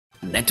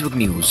Network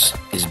News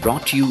is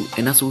brought to you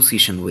in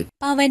association with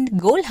Pavan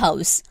Gold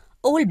House,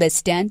 Old Bus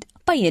Stand,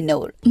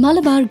 Payyanur.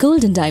 Malabar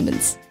Gold and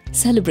Diamonds.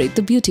 Celebrate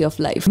the beauty of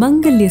life.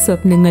 Mangalya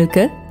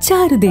Swapnangalkku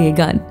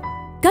Charudegan.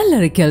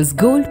 Kallarikals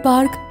Gold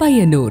Park,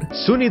 Payyanur.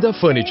 Sunitha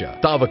Furniture,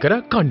 Tavakara,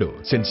 Kannur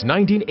since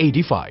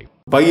 1985.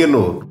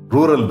 Payyanur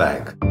Rural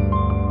Bank.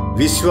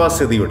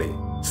 വിശ്വാസ്യതയുടെ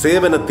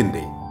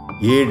സേവനത്തിന്റെ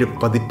 7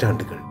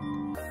 പതിറ്റാണ്ടുകൾ.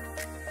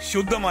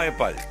 ശുദ്ധമായ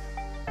പാൽ,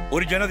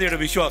 ഒരു ജനതയുടെ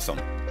വിശ്വാസം.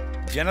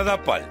 ജനതാ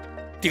പാൽ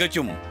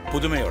തികച്ചും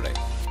പുതുമയോടെ.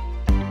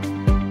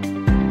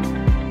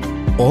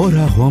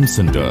 Aura Home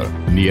Center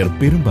near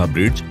Pirumba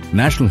Bridge,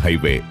 National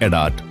Highway,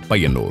 Edat,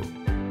 Payyanur.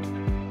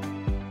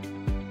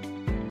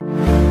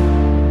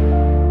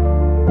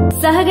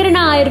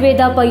 Sahagarana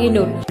Ayurveda,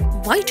 Payyanur.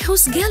 White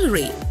House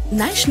Gallery,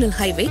 National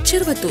Highway,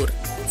 Chirvatur.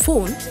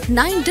 Phone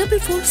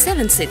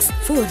 94476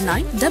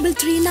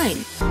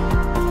 49339.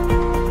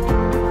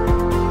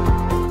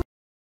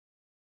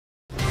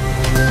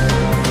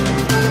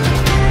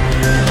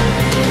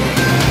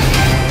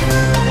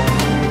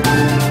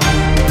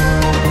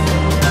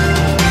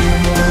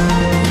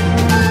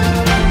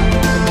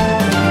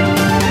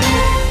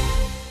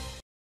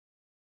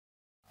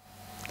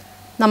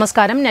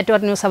 നമസ്കാരം,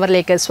 നെറ്റ്വർക്ക് ന്യൂസ്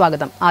അവറിലേക്ക്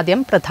സ്വാഗതം. ആദ്യം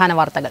പ്രധാന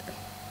വാർത്തകൾ.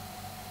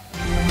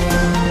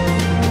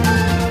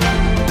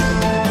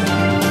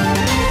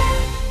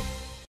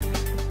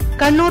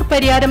 കണ്ണൂർ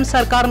പരിയാരം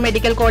സർക്കാർ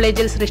മെഡിക്കൽ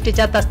കോളേജിൽ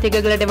സൃഷ്ടിച്ച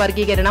തസ്തികകളുടെ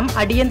വർഗീകരണം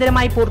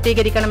അടിയന്തരമായി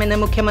പൂർത്തീകരിക്കണമെന്ന്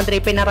മുഖ്യമന്ത്രി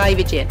പിണറായി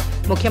വിജയൻ.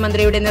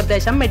 മുഖ്യമന്ത്രിയുടെ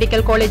നിർദ്ദേശം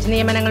മെഡിക്കൽ കോളേജ്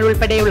നിയമനങ്ങൾ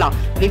ഉൾപ്പെടെയുള്ള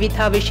വിവിധ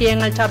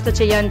വിഷയങ്ങൾ ചർച്ച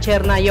ചെയ്യാൻ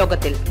ചേർന്ന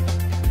യോഗത്തിൽ.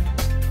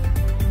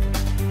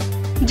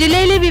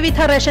 ജില്ലയിലെ വിവിധ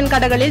റേഷൻ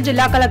കടകളിൽ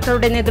ജില്ലാ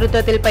കളക്ടറുടെ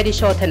നേതൃത്വത്തിൽ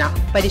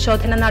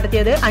പരിശോധന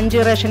നടത്തിയത്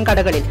 5 റേഷൻ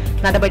കടകളിൽ.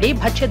 നടപടി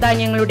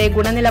ഭക്ഷ്യധാന്യങ്ങളുടെ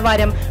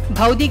ഗുണനിലവാരം,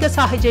 ഭൗതിക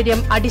സാഹചര്യം,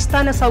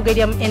 അടിസ്ഥാന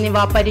സൗകര്യം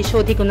എന്നിവ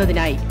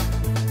പരിശോധിക്കുന്നതിനായി.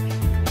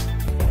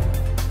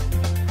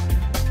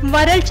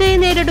 വരൾച്ചയെ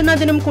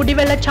നേരിടുന്നതിനും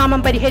കുടിവെള്ളക്ഷാമം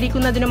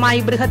പരിഹരിക്കുന്നതിനുമായി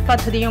ബൃഹത്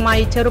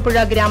പദ്ധതിയുമായി ചെറുപുഴ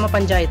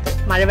ഗ്രാമപഞ്ചായത്ത്.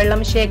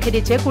 മഴവെള്ളം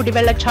ശേഖരിച്ച്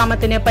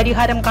കുടിവെള്ളക്ഷാമത്തിന്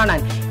പരിഹാരം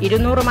കാണാൻ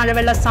 200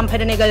 മഴവെള്ള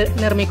സംഭരണികൾ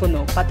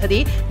നിർമ്മിക്കുന്നു. പദ്ധതി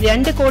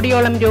 2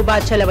 കോടിയോളം രൂപ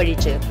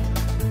ചെലവഴിച്ച്.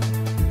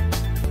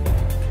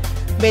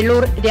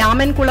 വെള്ളൂർ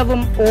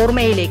രാമൻകുളവും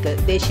ഓർമ്മയിലേക്ക്.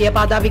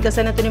 ദേശീയപാതാ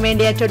വികസനത്തിനു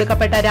വേണ്ടി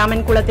ഏറ്റെടുക്കപ്പെട്ട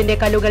രാമൻകുളത്തിന്റെ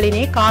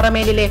കല്ലുകളിനെ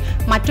കാറമേലിലെ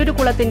മറ്റൊരു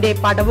കുളത്തിന്റെ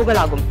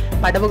പടവുകളാകും.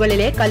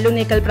 പടവുകളിലെ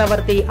കല്ലുനീക്കൽ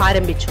പ്രവൃത്തി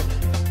ആരംഭിച്ചു.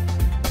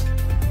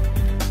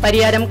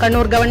 പരിയാരം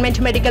കണ്ണൂർ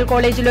ഗവൺമെന്റ് മെഡിക്കൽ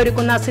കോളേജിൽ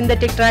ഒരുക്കുന്ന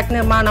സിന്തറ്റിക് ട്രാക്ക്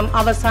നിർമ്മാണം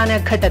അവസാന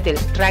ഘട്ടത്തിൽ.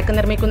 ട്രാക്ക്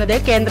നിർമ്മിക്കുന്നത്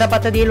കേന്ദ്ര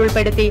പദ്ധതിയിൽ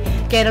ഉൾപ്പെടുത്തി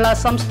കേരള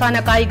സംസ്ഥാന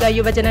കായിക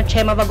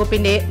യുവജനക്ഷേമ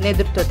വകുപ്പിന്റെ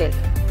നേതൃത്വത്തിൽ.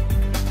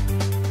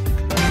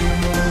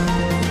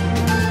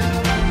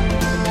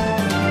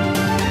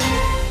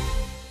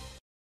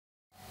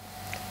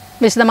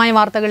 വിശദമായ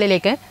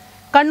വാർത്തകളിലേക്ക്.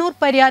 കണ്ണൂർ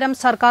പരിയാരം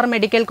സർക്കാർ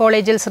മെഡിക്കൽ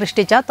കോളേജിൽ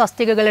സൃഷ്ടിച്ച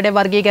തസ്തികകളുടെ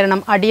വർഗീകരണം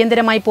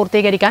അടിയന്തരമായി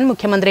പൂർത്തീകരിക്കാൻ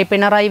മുഖ്യമന്ത്രി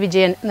പിണറായി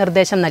വിജയൻ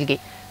നിർദ്ദേശം നൽകി.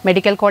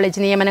 മെഡിക്കൽ കോളേജ്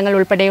നിയമനങ്ങൾ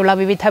ഉൾപ്പെടെയുള്ള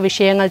വിവിധ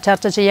വിഷയങ്ങൾ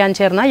ചർച്ച ചെയ്യാൻ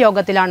ചേർന്ന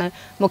യോഗത്തിലാണ്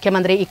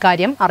മുഖ്യമന്ത്രി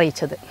ഇക്കാര്യം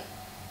അറിയിച്ചത്.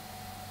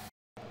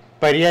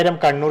 പരിയാരം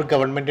കണ്ണൂർ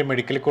ഗവൺമെന്റ്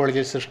മെഡിക്കൽ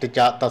കോളേജിൽ സൃഷ്ടിച്ച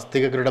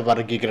തസ്തികകളുടെ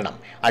വർഗീകരണം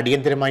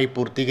അടിയന്തരമായി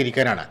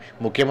പൂർത്തീകരിക്കാനാണ്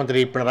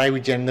മുഖ്യമന്ത്രി പിണറായി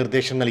വിജയൻ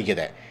നിർദ്ദേശം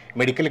നൽകിയത്.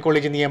 മെഡിക്കൽ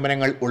കോളേജ്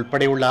നിയമനങ്ങൾ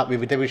ഉൾപ്പെടെയുള്ള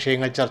വിവിധ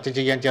വിഷയങ്ങൾ ചർച്ച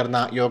ചെയ്യാൻ ചേർന്ന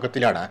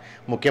യോഗത്തിലാണ്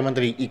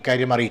മുഖ്യമന്ത്രി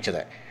ഇക്കാര്യം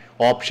അറിയിച്ചത്.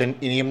 ഓപ്ഷൻ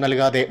ഇനിയും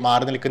നൽകാതെ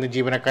മാറി നിൽക്കുന്ന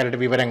ജീവനക്കാരുടെ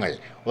വിവരങ്ങൾ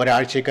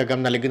ഒരാഴ്ചയ്ക്കകം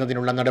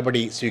നൽകുന്നതിനുള്ള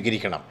നടപടി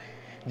സ്വീകരിക്കണം.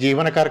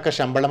 ജീവനക്കാർക്ക്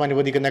ശമ്പളം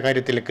അനുവദിക്കുന്ന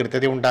കാര്യത്തിൽ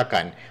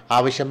കൃത്യതയുണ്ടാക്കാൻ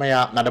ആവശ്യമായ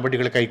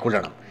നടപടികൾ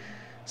കൈക്കൊള്ളണം.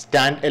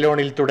 സ്റ്റാൻഡ്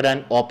എലോണിൽ തുടരാൻ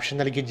ഓപ്ഷൻ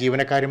നൽകി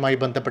ജീവനക്കാരുമായി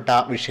ബന്ധപ്പെട്ട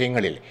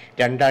വിഷയങ്ങളിൽ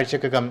 2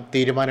 ആഴ്ചക്കകം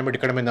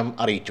തീരുമാനമെടുക്കണമെന്നും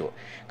അറിയിച്ചു.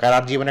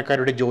 കരാർ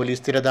ജീവനക്കാരുടെ ജോലി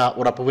സ്ഥിരത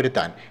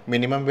ഉറപ്പുവരുത്താൻ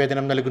മിനിമം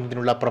വേതനം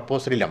നൽകുന്നതിനുള്ള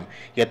പ്രപ്പോസലിലും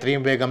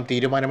എത്രയും വേഗം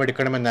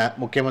തീരുമാനമെടുക്കണമെന്ന്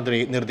മുഖ്യമന്ത്രി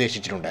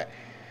നിർദ്ദേശിച്ചിട്ടുണ്ട്.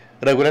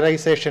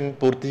 റെഗുലറൈസേഷൻ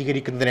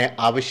പൂർത്തീകരിക്കുന്നതിന്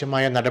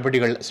ആവശ്യമായ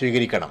നടപടികൾ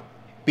സ്വീകരിക്കണം.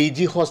 PG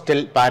ഹോസ്റ്റൽ,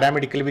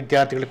 പാരാമെഡിക്കൽ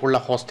വിദ്യാർത്ഥികൾക്കുള്ള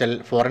ഹോസ്റ്റൽ,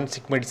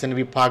 ഫോറൻസിക് മെഡിസിൻ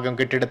വിഭാഗം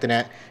കെട്ടിടത്തിന്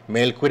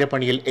മേൽക്കൂര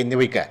പണിയിൽ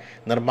എന്നിവയ്ക്ക്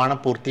നിർമ്മാണം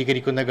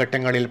പൂർത്തീകരിക്കുന്ന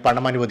ഘട്ടങ്ങളിൽ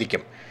പണം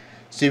അനുവദിക്കും.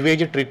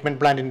 സ്യൂവേജ് ട്രീറ്റ്മെന്റ്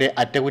പ്ലാന്റിന്റെ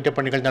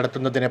അറ്റകുറ്റപ്പണികൾ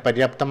നടത്തുന്നതിന്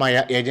പര്യാപ്തമായ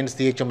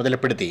ഏജൻസിയെ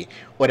ചുമതലപ്പെടുത്തി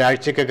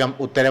ഒരാഴ്ചക്കകം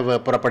ഉത്തരവ്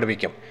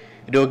പുറപ്പെടുവിക്കും.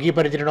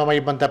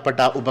 രോഗീപരിചരണവുമായി ബന്ധപ്പെട്ട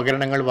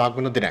ഉപകരണങ്ങൾ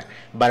വാങ്ങുന്നതിന്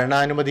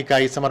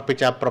ഭരണാനുമതിക്കായി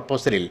സമർപ്പിച്ച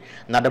പ്രപ്പോസലിൽ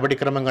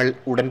നടപടിക്രമങ്ങൾ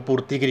ഉടൻ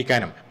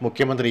പൂർത്തീകരിക്കാനും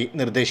മുഖ്യമന്ത്രി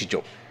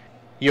നിർദ്ദേശിച്ചു.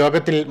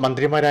 യോഗത്തിൽ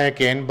മന്ത്രിമാരായ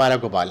KN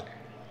ബാലഗോപാൽ,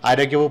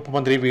 ആരോഗ്യവകുപ്പ്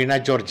മന്ത്രി വീണ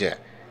ജോർജ്,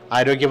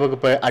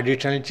 ആരോഗ്യവകുപ്പ്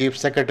അഡീഷണൽ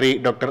ചീഫ് സെക്രട്ടറി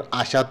ഡോക്ടർ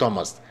ആശ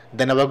Thomas,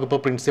 ധനവകുപ്പ്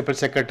principal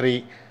secretary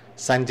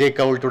Sanjay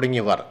Kaul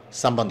തുടങ്ങിയവർ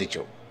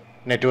സംബന്ധിച്ചു.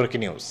 Network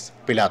news,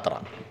 Pilathara.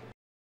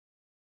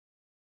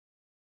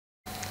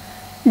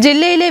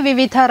 ജില്ലയിലെ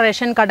വിവിധ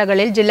റേഷൻ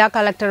കടകളിൽ ജില്ലാ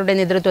കളക്ടറുടെ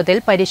നേതൃത്വത്തിൽ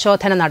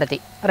പരിശോധന നടത്തി.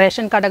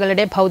 റേഷൻ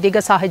കടകളുടെ ഭൗതിക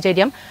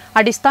സാഹചര്യം,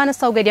 അടിസ്ഥാന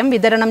സൗകര്യം,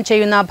 വിതരണം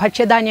ചെയ്യുന്ന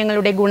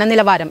ഭക്ഷ്യധാന്യങ്ങളുടെ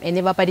ഗുണനിലവാരം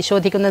എന്നിവ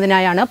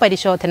പരിശോധിക്കുന്നതിനായാണ്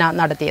പരിശോധന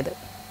നടത്തിയത്.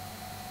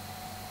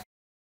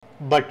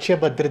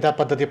 ഭക്ഷ്യഭദ്രതാ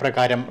പദ്ധതി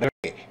പ്രകാരം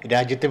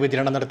രാജ്യത്ത്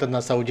വിതരണം നടത്തുന്ന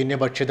സൗജന്യ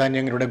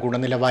ഭക്ഷ്യധാന്യങ്ങളുടെ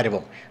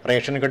ഗുണനിലവാരവും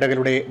റേഷൻ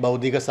കടകളുടെ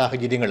ഭൗതിക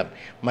സാഹചര്യങ്ങളും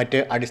മറ്റ്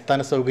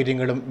അടിസ്ഥാന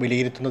സൗകര്യങ്ങളും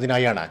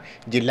വിലയിരുത്തുന്നതിനായാണ്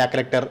ജില്ലാ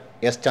കളക്ടർ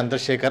S.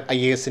 ചന്ദ്രശേഖർ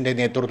IAS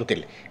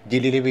നേതൃത്വത്തിൽ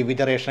ജില്ലയിലെ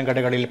വിവിധ റേഷൻ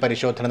കടകളിൽ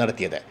പരിശോധന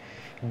നടത്തിയത്.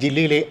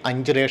 ജില്ലയിലെ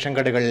 5 റേഷൻ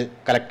കടകൾ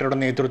കലക്ടറുടെ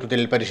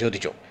നേതൃത്വത്തിൽ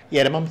പരിശോധിച്ചു.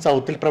 എരമം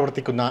സൗത്തിൽ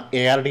പ്രവർത്തിക്കുന്ന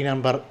ARD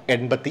നമ്പർ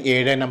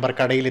 87 നമ്പർ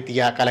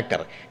കടയിലെത്തിയ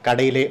കലക്ടർ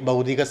കടയിലെ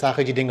ഭൗതിക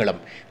സാഹചര്യങ്ങളും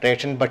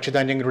റേഷൻ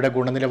ഭക്ഷ്യധാന്യങ്ങളുടെ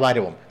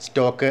ഗുണനിലവാരവും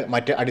സ്റ്റോക്ക്,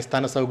 മറ്റ്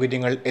അടിസ്ഥാന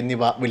സൗകര്യങ്ങൾ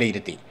എന്നിവ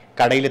വിലയിരുത്തി.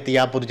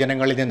 കടയിലെത്തിയ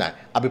പൊതുജനങ്ങളിൽ നിന്ന്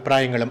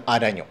അഭിപ്രായങ്ങളും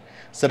ആരാഞ്ഞു.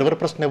 സെർവർ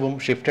പ്രശ്നവും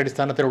ഷിഫ്റ്റ്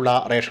അടിസ്ഥാനത്തിലുള്ള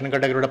റേഷൻ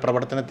കടകളുടെ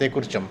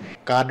പ്രവർത്തനത്തെക്കുറിച്ചും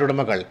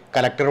കാർഡുടമകൾ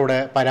കലക്ടറോട്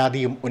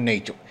പരാതിയും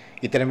ഉന്നയിച്ചു.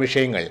 ഇത്തരം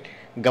വിഷയങ്ങൾ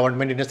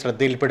ഗവൺമെന്റിന്റെ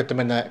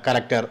ശ്രദ്ധയിൽപ്പെടുത്തുമെന്ന്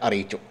കലക്ടർ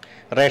അറിയിച്ചു.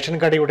 റേഷൻ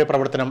കടയുടെ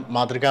പ്രവർത്തനം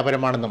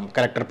മാതൃകാപരമാണെന്നും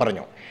കലക്ടർ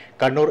പറഞ്ഞു.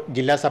 കണ്ണൂർ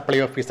ജില്ലാ supply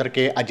officer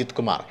K. Ajith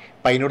Kumar,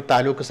 Payyanur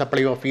taluk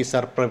supply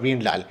officer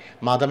Praveen Lal,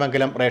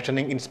 Mathamangalam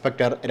rationing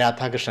inspector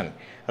Radhakrishnan,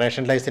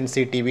 ration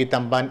licensee TV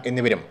Thampan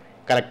എന്നിവരും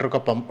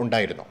കലക്ടർക്കൊപ്പം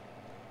ഉണ്ടായിരുന്നു.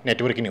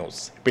 നെറ്റ്വർക്ക്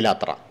ന്യൂസ്,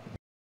 പിലാത്ര.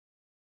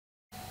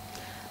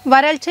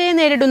 വരൾച്ചയെ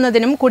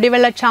നേരിടുന്നതിനും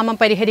കുടിവെള്ളക്ഷാമം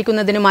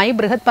പരിഹരിക്കുന്നതിനുമായി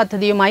ബൃഹത്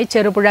പദ്ധതിയുമായി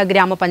ചെറുപുഴ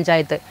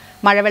ഗ്രാമപഞ്ചായത്ത്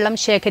മഴവെള്ളം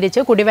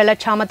ശേഖരിച്ച്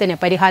കുടിവെള്ളക്ഷാമത്തിന്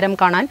പരിഹാരം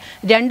കാണാൻ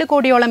 2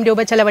 കോടിയോളം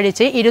രൂപ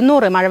ചെലവഴിച്ച്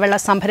 200 മഴവെള്ള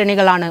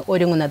സംഭരണികളാണ്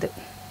ഒരുങ്ങുന്നത്.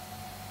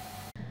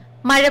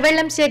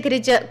 മഴവെള്ളം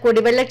ശേഖരിച്ച്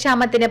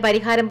കുടിവെള്ളക്ഷാമത്തിന്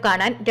പരിഹാരം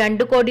കാണാൻ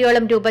 2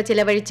 കോടിയോളം രൂപ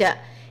ചെലവഴിച്ച്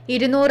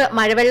 200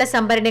 മഴവെള്ള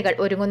സംഭരണികൾ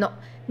ഒരുങ്ങുന്നു.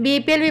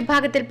 BPL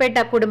വിഭാഗത്തിൽപ്പെട്ട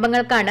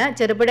കുടുംബങ്ങൾക്കാണ്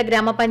ചെറുപുഴ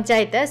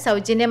ഗ്രാമപഞ്ചായത്ത്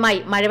സൗജന്യമായി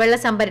മഴവെള്ള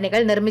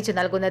സംഭരണികൾ നിർമ്മിച്ചു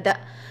നൽകുന്നത്.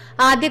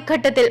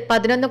 ആദ്യഘട്ടത്തിൽ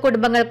 11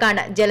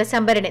 കുടുംബങ്ങൾക്കാണ്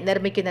ജലസംഭരണി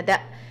നിർമ്മിക്കുന്നത്.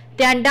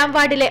 2ാം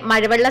വാർഡിലെ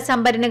മഴവെള്ള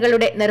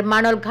സംഭരണികളുടെ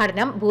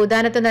നിർമ്മാണോദ്ഘാടനം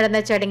ഭൂദാനത്ത് നടന്ന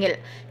ചടങ്ങിൽ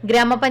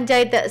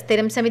ഗ്രാമപഞ്ചായത്ത്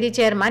സ്ഥിരം സമിതി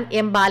ചെയർമാൻ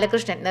M.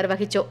 ബാലകൃഷ്ണൻ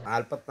നിർവഹിച്ചു.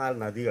 44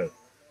 നദികൾ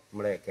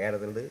നമ്മുടെ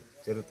കേരളത്തിലുണ്ട്.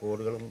 ചെറു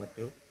തോടുകളും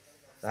മറ്റു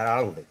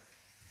ധാരാളമുണ്ട്.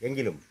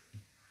 എങ്കിലും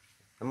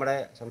നമ്മുടെ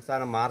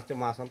സംസ്ഥാനം മാർച്ച്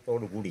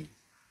മാസത്തോടുകൂടി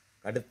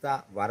കടുത്ത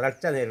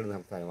വരൾച്ച നേരിടുന്ന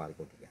സംസ്ഥാനം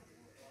മാറിക്കൊണ്ടിരിക്കുകയാണ്.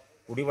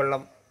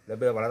 കുടിവെള്ളം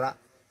ലഭ്യത വളരെ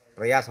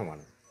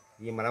പ്രയാസമാണ്.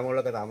 ഈ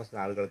മലമുകളിലൊക്കെ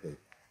താമസിക്കുന്ന ആളുകൾക്ക്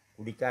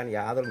കുടിക്കാൻ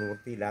യാതൊരു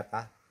നിവൃത്തിയില്ലാത്ത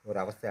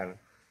ഒരവസ്ഥയാണ്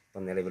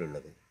ഇപ്പം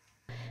നിലവിലുള്ളത്.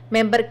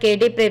 Member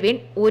KD Praveen,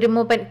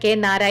 ഊരുമൂപ്പൻ K.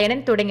 Narayanan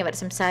തുടങ്ങിയവർ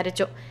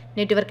സംസാരിച്ചു.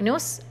 Network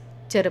news,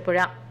 Cherupuzha.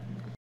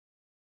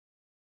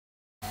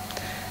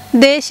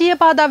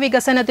 ദേശീയപാത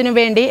വികസനത്തിനു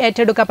വേണ്ടി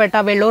ഏറ്റെടുക്കപ്പെട്ട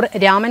വെള്ളൂർ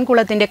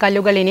രാമൻകുളത്തിന്റെ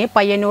കല്ലുകൾ ഇനി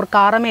പയ്യന്നൂർ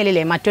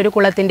കാറമേലിലെ മറ്റൊരു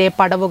കുളത്തിന്റെ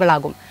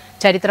പടവുകളാകും.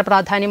 ചരിത്ര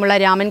പ്രാധാന്യമുള്ള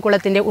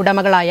രാമൻകുളത്തിന്റെ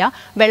ഉടമകളായ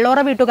വെള്ളോറ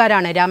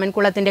വീട്ടുകാരാണ്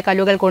രാമൻകുളത്തിന്റെ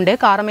കല്ലുകൾ കൊണ്ട്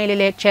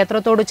കാറമേലിലെ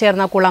ക്ഷേത്രത്തോടു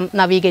ചേർന്ന കുളം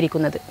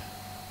നവീകരിക്കുന്നത്.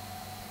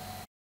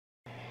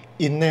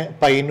 ഇന്ന്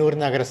പയ്യന്നൂർ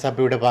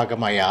നഗരസഭയുടെ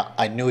ഭാഗമായ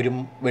അന്നൂരും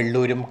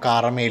വെള്ളൂരും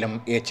കാറമേലും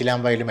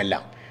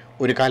ഏച്ചിലാംവയലുമെല്ലാം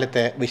ഒരു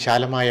കാലത്ത്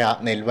വിശാലമായ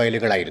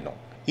നെൽവയലുകളായിരുന്നു.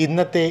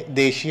 ഇന്നത്തെ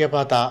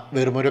ദേശീയപാത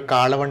വെറുമൊരു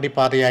കാളവണ്ടി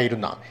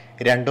പാതയായിരുന്ന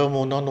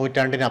 2-3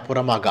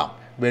 നൂറ്റാണ്ടിനപ്പുറമാകാം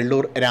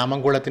വെള്ളൂർ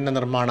രാമൻകുളത്തിന്റെ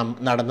നിർമ്മാണം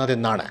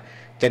നടന്നതെന്നാണ്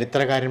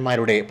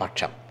ചരിത്രകാരന്മാരുടെ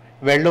പക്ഷം.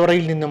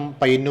 വെള്ളോറയിൽ നിന്നും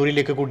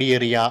പയ്യന്നൂരിലേക്ക്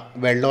കുടിയേറിയ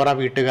വെള്ളോറ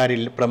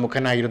വീട്ടുകാരിൽ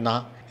പ്രമുഖനായിരുന്ന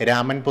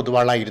രാമൻ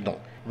പൊതുവാളായിരുന്നു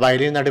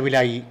വയലിന്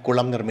നടുവിലായി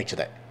കുളം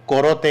നിർമ്മിച്ചത്.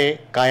 കൊറോത്തെ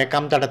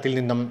കായക്കാം തടത്തിൽ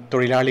നിന്നും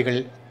തൊഴിലാളികൾ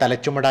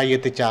തലച്ചുമടായി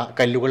എത്തിച്ച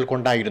കല്ലുകൾ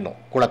കൊണ്ടായിരുന്നു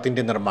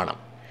കുളത്തിന്റെ നിർമ്മാണം.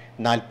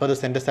 40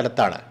 സെന്റ്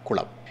സ്ഥലത്താണ്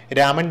കുളം.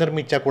 രാമൻ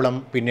നിർമ്മിച്ച കുളം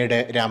പിന്നീട്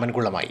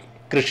രാമൻകുളമായി.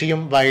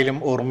 കൃഷിയും വയലും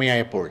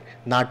ഓർമ്മയായപ്പോൾ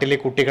നാട്ടിലെ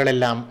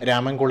കുട്ടികളെല്ലാം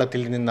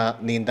രാമൻകുളത്തിൽ നിന്ന്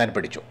നീന്താൻ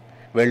പഠിച്ചു.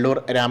 വെള്ളൂർ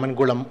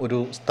രാമൻകുളം ഒരു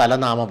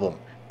സ്ഥലനാമവും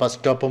ബസ്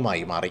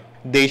സ്റ്റോപ്പുമായി മാറി.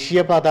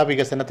 ദേശീയപാത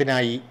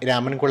വികസനത്തിനായി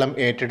രാമൻകുളം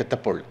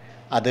ഏറ്റെടുത്തപ്പോൾ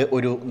അത്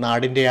ഒരു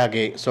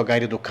നാടിൻ്റെയാകെ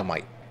സ്വകാര്യ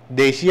ദുഃഖമായി.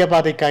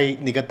 ദേശീയപാതയ്ക്കായി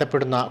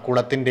നികത്തപ്പെടുന്ന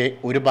കുളത്തിന്റെ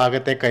ഒരു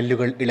ഭാഗത്തെ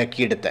കല്ലുകൾ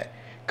ഇളക്കിയെടുത്ത്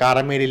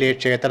കാറമേലിലെ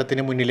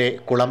ക്ഷേത്രത്തിന് മുന്നിലെ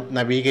കുളം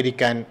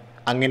നവീകരിക്കാൻ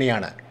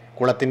അങ്ങനെയാണ്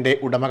കുളത്തിന്റെ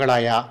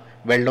ഉടമകളായ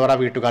വെള്ളോറ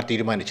വീട്ടുകാർ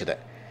തീരുമാനിച്ചത്.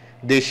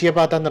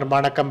 ദേശീയപാത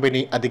നിർമ്മാണ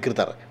കമ്പനി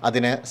അധികൃതർ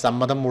അതിന്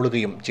സമ്മതം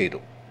മൂളുകയും ചെയ്തു.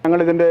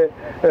 ഞങ്ങളിതിൻ്റെ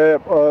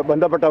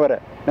ബന്ധപ്പെട്ടവരെ,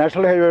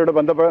 നാഷണൽ ഹൈവേയുടെ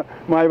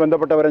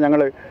ബന്ധപ്പെട്ടവരെ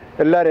ഞങ്ങൾ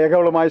എല്ലാ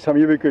രേഖകളുമായി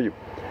സമീപിക്കുകയും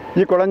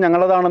ഈ കുളം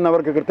ഞങ്ങളതാണെന്ന്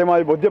അവർക്ക്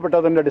കൃത്യമായി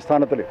ബോധ്യപ്പെട്ടതിൻ്റെ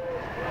അടിസ്ഥാനത്തിൽ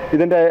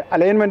ഇതിൻ്റെ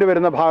അലൈൻമെൻറ്റ്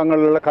വരുന്ന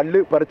ഭാഗങ്ങളിലുള്ള കല്ല്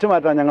പറിച്ചു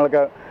മാറ്റാൻ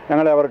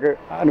ഞങ്ങളെ അവർക്ക്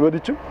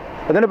അനുവദിച്ചു.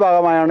 അതിൻ്റെ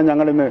ഭാഗമായാണ്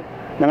ഞങ്ങളിന്ന്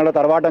ഞങ്ങളുടെ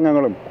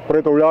തറവാട്ടംഗങ്ങളും കുറേ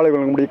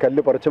തൊഴിലാളികളും കൂടി ഈ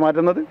കല്ല് പറിച്ചു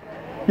മാറ്റുന്നത്.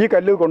 ഈ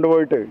കല്ല്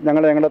കൊണ്ടുപോയിട്ട്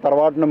ഞങ്ങളുടെ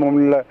തറവാട്ടിന്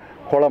മുന്നിലുള്ള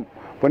കുളം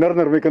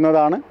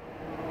പുനർനിർമ്മിക്കുന്നതാണ്.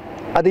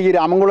 അത് ഈ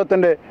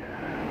രാമൻകുളത്തിൻ്റെ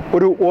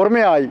ഒരു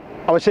ഓർമ്മയായി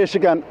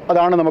അവശേഷിക്കാൻ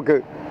അതാണ് നമുക്ക്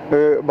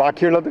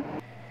ബാക്കിയുള്ളത്.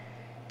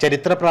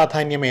 ചരിത്ര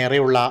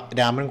പ്രാധാന്യമേറെയുള്ള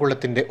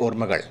രാമൻകുളത്തിന്റെ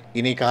ഓർമ്മകൾ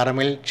ഇനി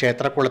കാറമേൽ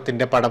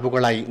ക്ഷേത്രക്കുളത്തിന്റെ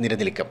പടവുകളായി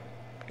നിലനിൽക്കും.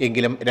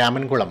 എങ്കിലും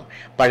രാമൻകുളം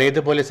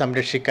പഴയതുപോലെ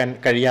സംരക്ഷിക്കാൻ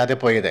കഴിയാതെ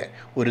പോയത്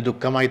ഒരു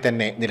ദുഃഖമായി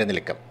തന്നെ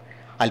നിലനിൽക്കും.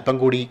 അല്പം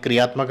കൂടി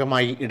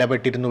ക്രിയാത്മകമായി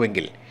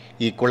ഇടപെട്ടിരുന്നുവെങ്കിൽ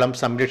ഈ കുളം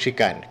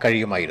സംരക്ഷിക്കാൻ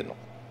കഴിയുമായിരുന്നു.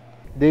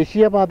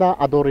 ദേശീയപാത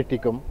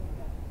അതോറിറ്റിക്കും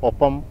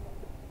ഒപ്പം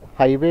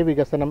ഹൈവേ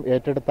വികസനം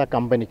ഏറ്റെടുത്ത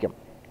കമ്പനിക്കും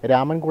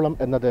രാമൻകുളം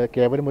എന്നത്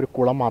കേവലം ഒരു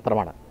കുളം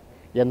മാത്രമാണ്.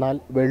 എന്നാൽ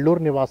വെള്ളൂർ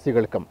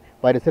നിവാസികൾക്കും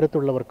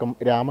പരിസരത്തുള്ളവർക്കും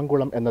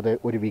രാമൻകുളം എന്നത്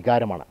ഒരു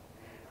വികാരമാണ്.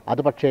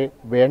 അത് പക്ഷേ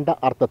വേണ്ട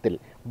അർത്ഥത്തിൽ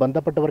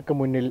ബന്ധപ്പെട്ടവർക്ക്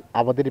മുന്നിൽ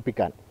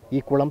അവതരിപ്പിക്കാൻ ഈ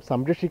കുളം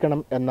സംരക്ഷിക്കണം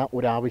എന്ന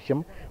ഒരാവശ്യം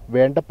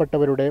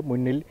വേണ്ടപ്പെട്ടവരുടെ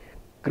മുന്നിൽ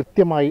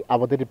കൃത്യമായി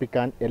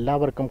അവതരിപ്പിക്കാൻ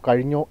എല്ലാവർക്കും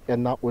കഴിഞ്ഞോ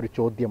എന്ന ഒരു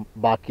ചോദ്യം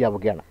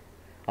ബാക്കിയാവുകയാണ്.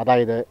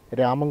 അതായത്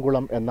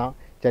രാമൻകുളം എന്ന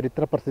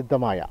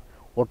ചരിത്രപ്രസിദ്ധമായ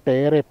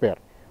ഒട്ടേറെ പേർ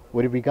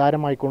ഒരു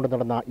വികാരമായി കൊണ്ടു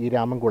നടന്ന ഈ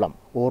രാമൻകുളം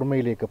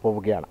ഓർമ്മയിലേക്ക്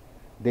പോവുകയാണ്.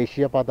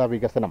 ദേശീയപാത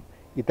വികസനം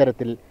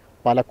ഇത്തരത്തിൽ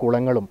പല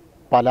കുളങ്ങളും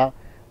പല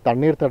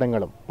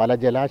തണ്ണീർത്തടങ്ങളും പല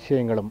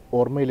ജലാശയങ്ങളും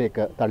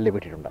ഓർമ്മയിലേക്ക്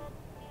തള്ളിവിട്ടിട്ടുണ്ട്.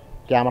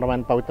 Cameraman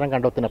Pavithran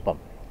കണ്ടോത്തിനൊപ്പം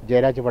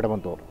Jayaraj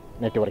Vadavanthur,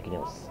 network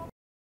news.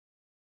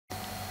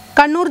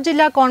 Kannur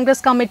ജില്ലാ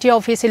Congress committee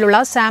ഓഫീസിലുള്ള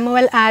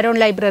Samuel Aaron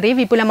library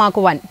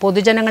വിപുലമാക്കുവാൻ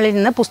പൊതുജനങ്ങളിൽ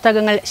നിന്ന്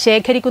പുസ്തകങ്ങൾ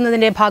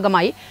ശേഖരിക്കുന്നതിന്റെ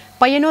ഭാഗമായി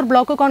പയ്യന്നൂർ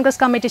ബ്ലോക്ക്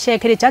കോൺഗ്രസ് കമ്മിറ്റി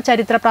ശേഖരിച്ച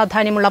ചരിത്ര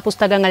പ്രാധാന്യമുള്ള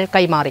പുസ്തകങ്ങൾ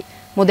കൈമാറി.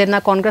 മുതിർന്ന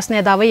കോൺഗ്രസ്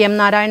നേതാവ് M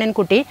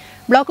Narayanankutty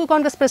block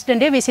Congress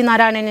president VC.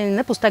 നാരായണനിൽ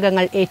നിന്ന്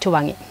പുസ്തകങ്ങൾ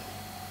ഏറ്റുവാങ്ങി.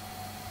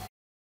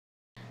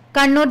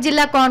 കണ്ണൂർ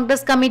ജില്ലാ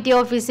Congress committee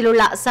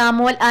ഓഫീസിലുള്ള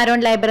Samuel Aaron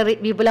library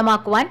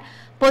വിപുലമാക്കുവാൻ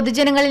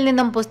പൊതുജനങ്ങളിൽ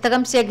നിന്നും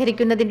പുസ്തകം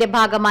ശേഖരിക്കുന്നതിന്റെ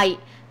ഭാഗമായി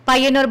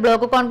പയ്യന്നൂർ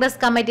ബ്ലോക്ക് കോൺഗ്രസ്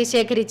കമ്മിറ്റി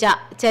ശേഖരിച്ച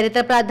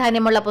ചരിത്ര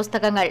പ്രാധാന്യമുള്ള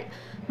പുസ്തകങ്ങൾ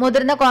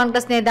മുതിർന്ന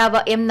കോൺഗ്രസ്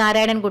നേതാവ് എം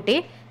നാരായണൻകുട്ടി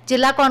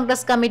ജില്ലാ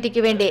കോൺഗ്രസ്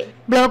കമ്മിറ്റിക്ക് വേണ്ടി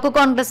ബ്ലോക്ക്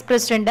കോൺഗ്രസ്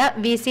പ്രസിഡന്റ്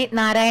വി.സി.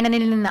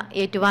 നാരായണനിൽ നിന്ന്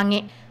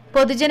ഏറ്റുവാങ്ങി.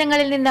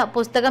 പൊതുജനങ്ങളിൽ നിന്ന്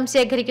പുസ്തകം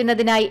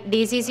ശേഖരിക്കുന്നതിനായി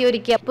DCC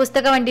ഒരുക്കിയ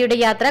പുസ്തകവണ്ടിയുടെ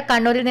യാത്ര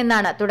കണ്ണൂരിൽ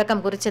നിന്നാണ് തുടക്കം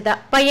കുറിച്ചത്.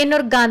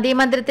 പയ്യന്നൂർ ഗാന്ധി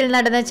മന്ദിരത്തിൽ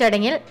നടന്ന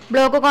ചടങ്ങിൽ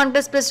block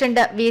Congress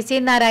president VC.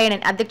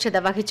 Narayanan അധ്യക്ഷത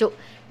വഹിച്ചു.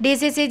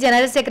 DCC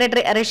general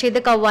secretary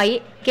Rasheed Kavvayi,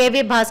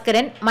 KV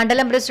Bhaskaran,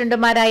 മണ്ഡലം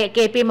പ്രസിഡന്റുമാരായ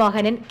KP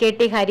Mohanan,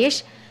 KT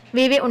Harish,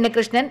 VV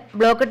Unnikrishnan,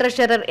 block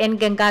treasurer N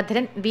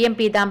Gangadharan, VM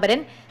Peethambaran,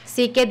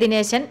 CK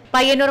Dineshan,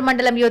 Payyanur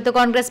മണ്ഡലം യൂത്ത്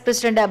കോൺഗ്രസ്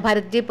പ്രസിഡന്റ്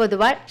ഭരത്ജി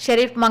പൊതുവാൾ,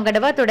 ഷെരീഫ്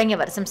മങ്കടവ്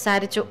തുടങ്ങിയവർ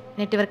സംസാരിച്ചു.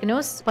 Network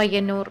news,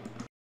 Payyanur.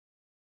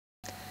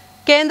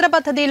 കേന്ദ്ര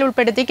പദ്ധതിയിൽ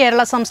ഉൾപ്പെടുത്തി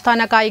കേരള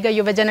സംസ്ഥാന കായിക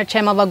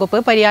യുവജനക്ഷേമ വകുപ്പ്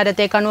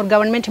പരിയാരത്തെ കണ്ണൂർ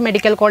ഗവൺമെന്റ്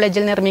മെഡിക്കൽ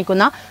കോളേജിൽ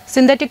നിർമ്മിക്കുന്ന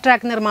സിന്തറ്റിക്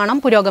ട്രാക്ക് നിർമ്മാണം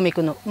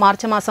പുരോഗമിക്കുന്നു.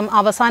 മാർച്ച് മാസം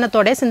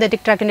അവസാനത്തോടെ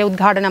സിന്തറ്റിക് ട്രാക്കിന്റെ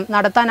ഉദ്ഘാടനം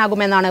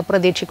നടത്താനാകുമെന്നാണ്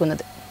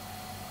പ്രതീക്ഷിക്കുന്നത്.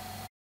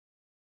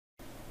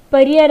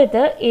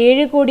 പരിയാരത്ത്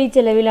 7 കോടി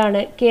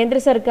ചെലവിലാണ് കേന്ദ്ര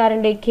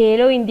സർക്കാരിന്റെ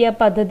ഖേലോ ഇന്ത്യ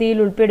പദ്ധതിയിൽ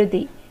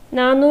ഉൾപ്പെടുത്തി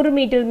 400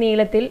 മീറ്റർ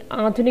നീളത്തിൽ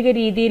ആധുനിക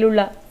രീതിയിലുള്ള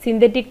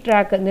സിന്തറ്റിക്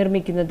ട്രാക്ക്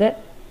നിർമ്മിക്കുന്നത്.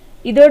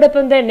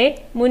 ഇതോടൊപ്പം തന്നെ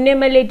മുൻ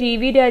MLA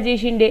TV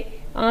രാജേഷിന്റെ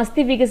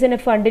ആസ്തി വികസന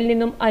ഫണ്ടിൽ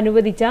നിന്നും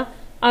അനുവദിച്ച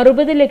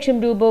 60 ലക്ഷം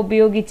രൂപ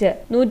ഉപയോഗിച്ച്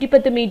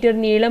 110 മീറ്റർ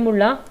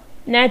നീളമുള്ള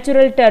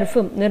നാച്ചുറൽ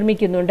ടർഫും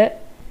നിർമ്മിക്കുന്നുണ്ട്.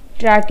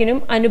 ട്രാക്കിനും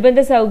അനുബന്ധ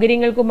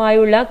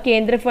സൗകര്യങ്ങൾക്കുമായുള്ള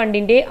കേന്ദ്ര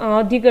ഫണ്ടിന്റെ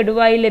ആദ്യ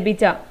ഗഡുവായി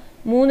ലഭിച്ച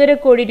 3.5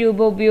 കോടി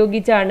രൂപ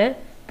ഉപയോഗിച്ചാണ്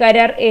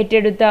കരാർ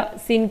ഏറ്റെടുത്ത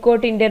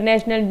സിൻകോട്ട്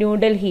ഇന്റർനാഷണൽ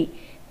ന്യൂഡൽഹി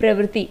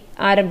പ്രവൃത്തി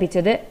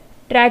ആരംഭിച്ചത്.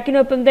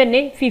 ട്രാക്കിനൊപ്പം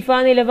തന്നെ ഫിഫ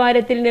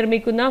നിലവാരത്തിൽ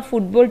നിർമ്മിക്കുന്ന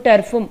ഫുട്ബോൾ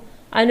ടർഫും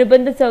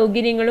അനുബന്ധ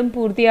സൗകര്യങ്ങളും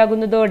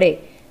പൂർത്തിയാകുന്നതോടെ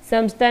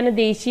സംസ്ഥാന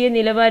ദേശീയ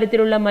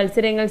നിലവാരത്തിലുള്ള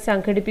മത്സരങ്ങൾ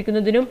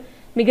സംഘടിപ്പിക്കുന്നതിനും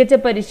മികച്ച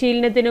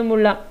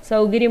പരിശീലനത്തിനുമുള്ള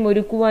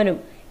സൗകര്യമൊരുക്കുവാനും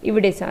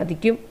ഇവിടെ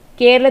സാധിക്കും.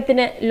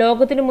 കേരളത്തിന്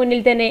ലോകത്തിനു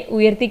മുന്നിൽ തന്നെ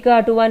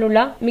ഉയർത്തിക്കാട്ടുവാനുള്ള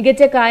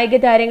മികച്ച കായിക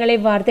താരങ്ങളെ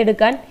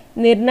വാർത്തെടുക്കാൻ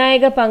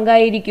നിർണായക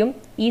പങ്കായിരിക്കും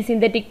ഈ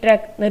സിന്തറ്റിക്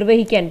ട്രാക്ക്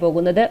നിർവഹിക്കാൻ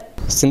പോകുന്നത്.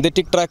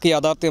 സിന്തറ്റിക് ട്രാക്ക്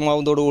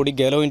യാഥാർത്ഥ്യമാവുന്നതോടുകൂടി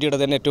ഖേലോ ഇന്ത്യയുടെ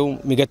തന്നെ ഏറ്റവും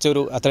മികച്ച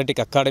ഒരു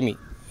അത്ലറ്റിക് അക്കാദമി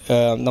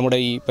നമ്മുടെ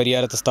ഈ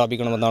പരിയാരത്ത്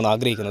സ്ഥാപിക്കണമെന്നാണ്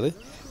ആഗ്രഹിക്കുന്നത്.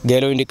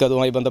 ഖേലോ ഇന്ത്യക്ക്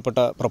അതുമായി ബന്ധപ്പെട്ട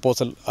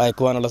പ്രപ്പോസൽ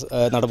അയക്കുവാനുള്ള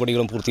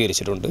നടപടികളും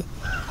പൂർത്തീകരിച്ചിട്ടുണ്ട്.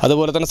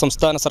 അതുപോലെ തന്നെ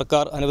സംസ്ഥാന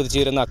സർക്കാർ അനുവദിച്ചു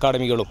തരുന്ന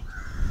അക്കാദമികളും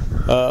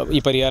ഈ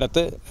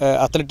പരിയാരത്ത്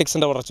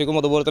അത്ലറ്റിക്സിൻ്റെ വളർച്ചയ്ക്കും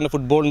അതുപോലെ തന്നെ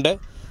ഫുട്ബോളിൻ്റെ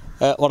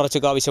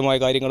വളർച്ചയ്ക്ക് ആവശ്യമായ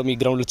കാര്യങ്ങളും ഈ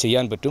ഗ്രൗണ്ടിൽ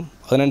ചെയ്യാൻ പറ്റും.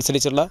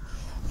 അതിനനുസരിച്ചുള്ള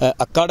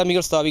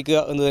അക്കാദമികൾ സ്ഥാപിക്കുക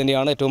എന്ന്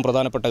തന്നെയാണ് ഏറ്റവും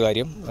പ്രധാനപ്പെട്ട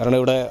കാര്യം. കാരണം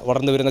ഇവിടെ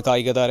വളർന്നു വരുന്ന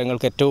കായിക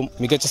താരങ്ങൾക്ക് ഏറ്റവും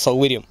മികച്ച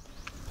സൗകര്യം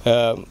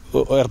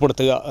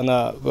ഏർപ്പെടുത്തുക എന്ന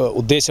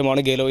ഉദ്ദേശമാണ്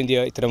ഖേലോ ഇന്ത്യ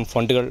ഇത്തരം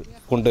ഫണ്ടുകൾ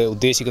കൊണ്ട്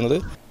ഉദ്ദേശിക്കുന്നത്.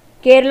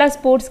 Kerala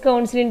sports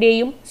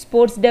കൗൺസിലിന്റെയും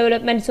sports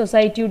development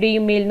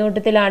സൊസൈറ്റിയുടെയും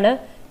മേൽനോട്ടത്തിലാണ്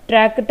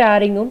track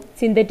ടാറിങ്ങും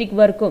synthetic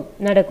വർക്കും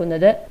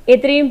നടക്കുന്നത്.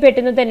 എത്രയും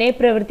പെട്ടെന്ന് തന്നെ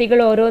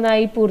പ്രവൃത്തികൾ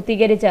ഓരോന്നായി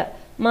പൂർത്തീകരിച്ച്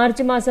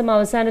മാർച്ച് മാസം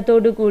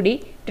അവസാനത്തോടുകൂടി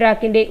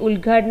ട്രാക്കിന്റെ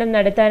ഉദ്ഘാടനം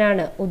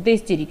നടത്താനാണ്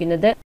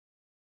ഉദ്ദേശിച്ചിരിക്കുന്നത്.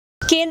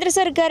 കേന്ദ്ര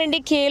സർക്കാരിന്റെ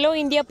ഖേലോ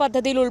ഇന്ത്യ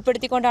പദ്ധതിയിൽ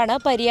ഉൾപ്പെടുത്തിക്കൊണ്ടാണ്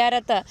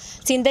പരിയാരത്ത്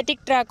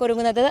സിന്തറ്റിക് ട്രാക്ക്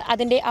ഒരുങ്ങുന്നത്.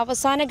 അതിന്റെ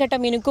അവസാനഘട്ട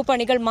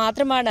മിനുക്കുപണികൾ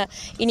മാത്രമാണ്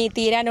ഇനി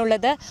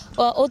തീരാനുള്ളത്.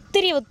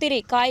 ഒത്തിരി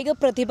കായിക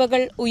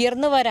പ്രതിഭകൾ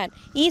ഉയർന്നു വരാൻ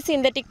ഈ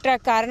സിന്തറ്റിക്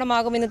ട്രാക്ക്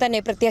കാരണമാകുമെന്ന്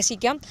തന്നെ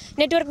പ്രത്യാശിക്കാം.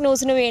 നെറ്റ്വർക്ക്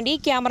ന്യൂസിനു വേണ്ടി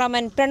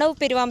ക്യാമറാമാൻ പ്രണവ്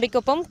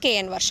പെരുവാമ്പിക്കൊപ്പം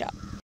KN വർഷ.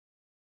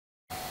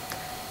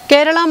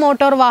 കേരള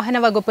മോട്ടോർ വാഹന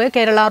വകുപ്പ്,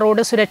 കേരള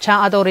റോഡ് സുരക്ഷാ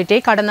authority,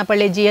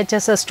 Kadannappally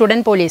GHS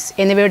student police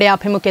എന്നിവയുടെ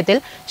ആഭിമുഖ്യത്തിൽ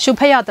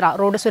ശുഭയാത്ര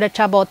റോഡ്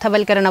സുരക്ഷാ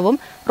ബോധവൽക്കരണവും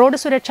റോഡ്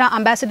സുരക്ഷാ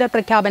അംബാസിഡർ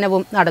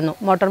പ്രഖ്യാപനവും നടന്നു.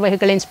 Motor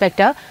vehicle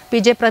inspector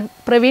PJ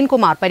Praveen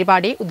Kumar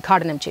പരിപാടി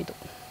ഉദ്ഘാടനം ചെയ്തു.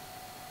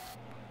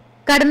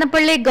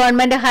 Kadannappally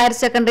government higher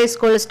secondary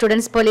school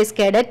students police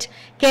cadet,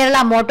 Kerala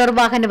motor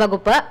വാഹന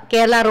വകുപ്പ്,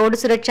 കേരള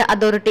റോഡ് സുരക്ഷാ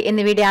അതോറിറ്റി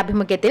എന്നിവയുടെ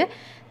ആഭിമുഖ്യത്തിൽ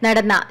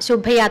നടന്ന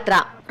ശുഭയാത്ര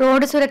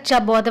റോഡ് സുരക്ഷാ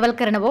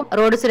ബോധവൽക്കരണവും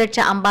റോഡ്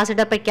സുരക്ഷാ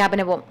അംബാസിഡർ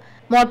പ്രഖ്യാപനവും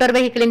motor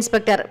vehicle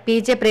inspector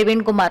PJ Praveen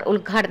Kumar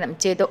ഉദ്ഘാടനം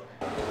ചെയ്തു.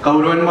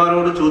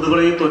 കൗരവന്മാരോട്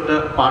ചൂതുകളിയിൽ തോറ്റ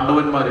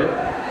പാണ്ഡവന്മാര്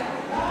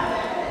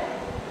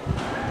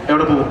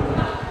എവിടെ പോകും?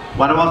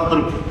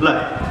 വനവാസത്തിലും അല്ലേ?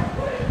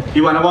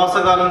 ഈ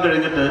വനവാസകാലം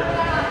കഴിഞ്ഞിട്ട്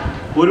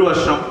 1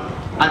 വർഷം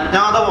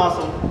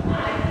അജ്ഞാതവാസം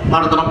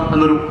നടത്തണം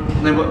എന്നൊരു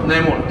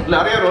നിയമമാണ് അല്ലേ?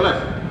 അറിയാലോ അല്ലേ?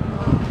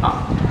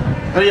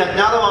 ഈ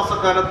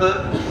അജ്ഞാതവാസക്കാലത്ത്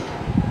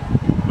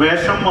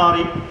വേഷം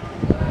മാറി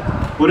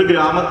ഒരു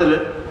ഗ്രാമത്തിൽ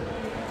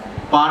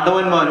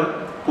പാണ്ഡവന്മാരും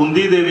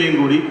കുന്തിദേവിയും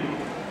കൂടി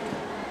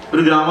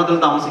ഒരു ഗ്രാമത്തിൽ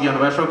താമസിക്കുകയാണ്.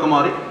 വേഷമൊക്കെ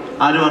മാറി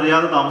ആരും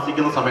അറിയാതെ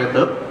താമസിക്കുന്ന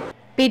സമയത്ത്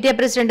PTA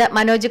പ്രസിഡന്റ്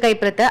മനോജ്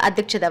കൈപ്രത്ത്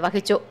അധ്യക്ഷത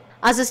വഹിച്ചു.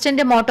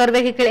 Assistant motor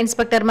vehicle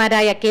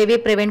ഇൻസ്പെക്ടർമാരായ K V.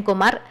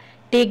 Praveenkumar,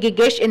 T.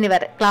 ഗിഗേഷ്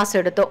എന്നിവർ ക്ലാസ്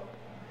എടുത്തു.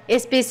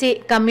 SPC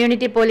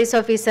community police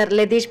officer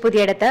Latheesh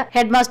Puthiyadath,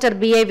 headmaster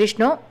BI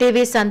Vishnu, TV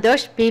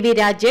Santhosh, PV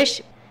Rajesh,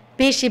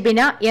 P.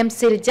 Shibina, M.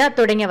 Silja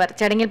തുടങ്ങിയവർ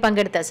ചടങ്ങിൽ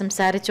പങ്കെടുത്ത്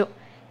സംസാരിച്ചു.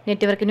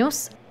 Network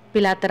news,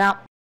 Pilathara.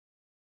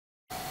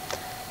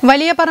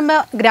 വലിയപറമ്പ്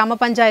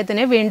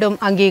ഗ്രാമപഞ്ചായത്തിന് വീണ്ടും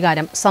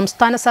അംഗീകാരം.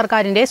 സംസ്ഥാന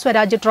സർക്കാരിന്റെ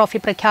സ്വരാജ് ട്രോഫി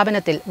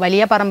പ്രഖ്യാപനത്തിൽ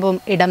വലിയപറമ്പും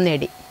ഇടം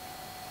നേടി.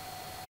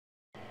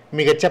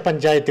 മികച്ച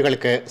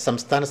പഞ്ചായത്തുകൾക്ക്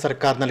സംസ്ഥാന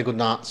സർക്കാർ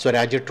നൽകുന്ന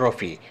സ്വരാജ്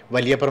ട്രോഫി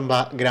വലിയപറമ്പ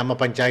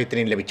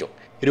ഗ്രാമപഞ്ചായത്തിന് ലഭിച്ചു.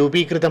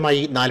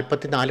 രൂപീകൃതമായി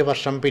 44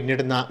 വർഷം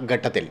പിന്നിടുന്ന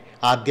ഘട്ടത്തിൽ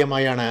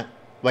ആദ്യമായാണ്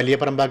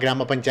വലിയപറമ്പ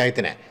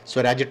ഗ്രാമപഞ്ചായത്തിന്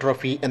സ്വരാജ്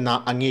ട്രോഫി എന്ന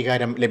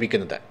അംഗീകാരം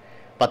ലഭിക്കുന്നത്.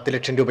 10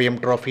 ലക്ഷം രൂപയും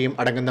ട്രോഫിയും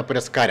അടങ്ങുന്ന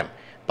പുരസ്കാരം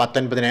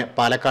 19-ന്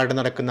പാലക്കാട്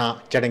നടക്കുന്ന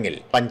ചടങ്ങിൽ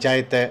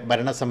പഞ്ചായത്ത്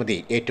ഭരണസമിതി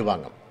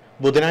ഏറ്റുവാങ്ങും.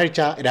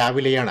 ബുധനാഴ്ച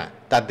രാവിലെയാണ്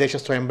തദ്ദേശ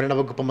സ്വയംഭരണ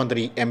വകുപ്പ്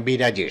മന്ത്രി MB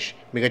രാജേഷ്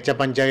മികച്ച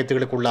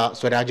പഞ്ചായത്തുകൾക്കുള്ള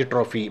സ്വരാജ്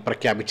ട്രോഫി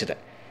പ്രഖ്യാപിച്ചത്.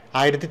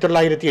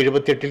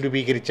 1978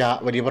 രൂപീകരിച്ച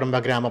വലിയപറമ്പ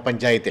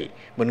ഗ്രാമപഞ്ചായത്തിൽ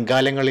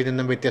മുൻകാലങ്ങളിൽ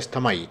നിന്നും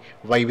വ്യത്യസ്തമായി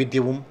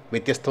വൈവിധ്യവും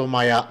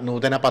വ്യത്യസ്തവുമായ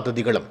നൂതന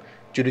പദ്ധതികളും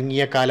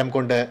ചുരുങ്ങിയ കാലം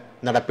കൊണ്ട്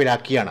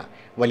നടപ്പിലാക്കിയാണ്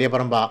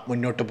വലിയപറമ്പ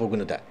മുന്നോട്ടു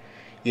പോകുന്നത്.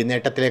 ഈ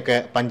നേട്ടത്തിലേക്ക്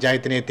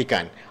പഞ്ചായത്തിനെ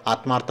എത്തിക്കാൻ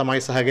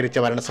ആത്മാർത്ഥമായി സഹകരിച്ച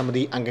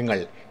ഭരണസമിതി അംഗങ്ങൾ,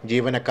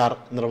 ജീവനക്കാർ,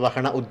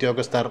 നിർവഹണ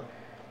ഉദ്യോഗസ്ഥർ,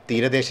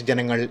 തീരദേശ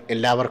ജനങ്ങൾ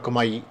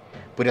എല്ലാവർക്കുമായി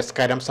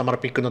പുരസ്കാരം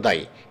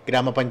സമർപ്പിക്കുന്നതായി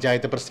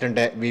ഗ്രാമപഞ്ചായത്ത്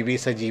പ്രസിഡന്റ് VV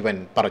സജീവൻ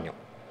പറഞ്ഞു.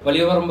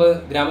 വലിയപറമ്പ്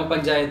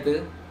ഗ്രാമപഞ്ചായത്ത്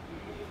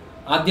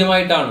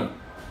ആദ്യമായിട്ടാണ്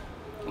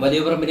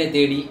വലിയപറമ്പിനെ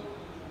തേടി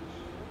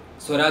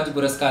സ്വരാജ്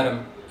പുരസ്കാരം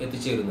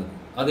എത്തിച്ചേരുന്നത്.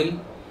 അതിൽ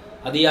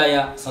അതിയായ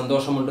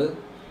സന്തോഷമുണ്ട്.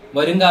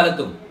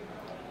 വരുംകാലത്തും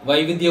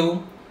വൈവിധ്യവും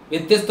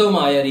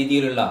വ്യത്യസ്തവുമായ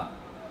രീതിയിലുള്ള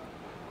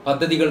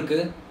പദ്ധതികൾക്ക്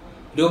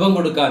രൂപം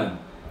കൊടുക്കാനും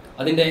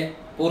അതിൻ്റെ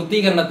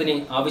പൂർത്തീകരണത്തിന്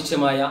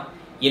ആവശ്യമായ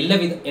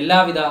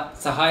എല്ലാവിധ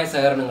സഹായ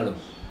സഹകരണങ്ങളും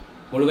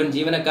മുഴുവൻ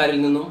ജീവനക്കാരിൽ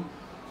നിന്നും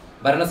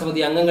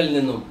ഭരണസമിതി അംഗങ്ങളിൽ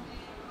നിന്നും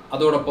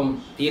അതോടൊപ്പം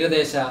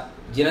തീരദേശ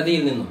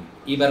ജനതയിൽ നിന്നും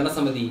ഈ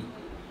ഭരണസമിതി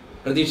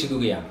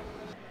പ്രതീക്ഷിക്കുകയാണ്.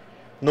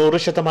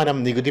 100%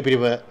 നികുതി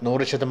പിരിവ്,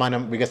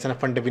 100% വികസന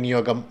ഫണ്ട്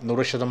വിനിയോഗം,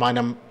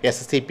 100%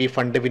 SCP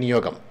ഫണ്ട്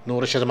വിനിയോഗം,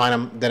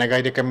 100%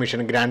 ധനകാര്യ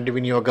കമ്മീഷൻ ഗ്രാന്റ്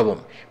വിനിയോഗവും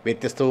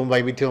വ്യത്യസ്തവും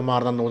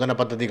വൈവിധ്യവുമാർന്ന നൂതന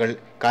പദ്ധതികൾ,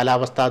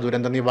 കാലാവസ്ഥാ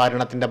ദുരന്ത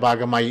നിവാരണത്തിന്റെ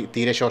ഭാഗമായി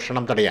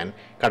തീരശോഷണം തടയാൻ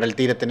കടൽ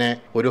തീരത്തിന്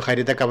ഒരു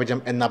ഹരിത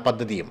കവചം എന്ന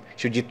പദ്ധതിയും,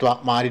 ശുചിത്വ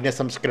മാലിന്യ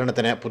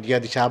സംസ്കരണത്തിന് പുതിയ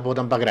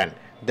ദിശാബോധം പകരാൻ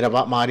ദ്രവ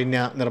മാലിന്യ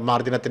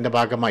നിർമ്മാർജ്ജനത്തിന്റെ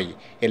ഭാഗമായി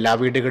എല്ലാ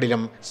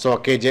വീടുകളിലും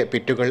സോക്കേജ്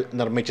പിറ്റുകൾ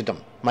നിർമ്മിച്ചതും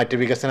മറ്റ്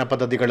വികസന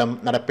പദ്ധതികളും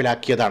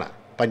നടപ്പിലാക്കിയതാണ്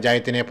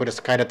പഞ്ചായത്തിനെ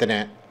പുരസ്കാരത്തിന്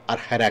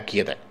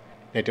അർഹരാക്കിയത്.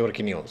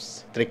 Network news,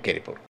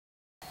 Trikaripur.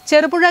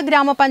 ചെറുപുഴ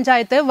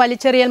ഗ്രാമപഞ്ചായത്ത്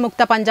വലിച്ചെറിയൽ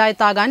മുക്ത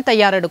പഞ്ചായത്താകാൻ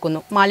തയ്യാറെടുക്കുന്നു.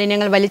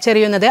 മാലിന്യങ്ങൾ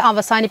വലിച്ചെറിയുന്നത്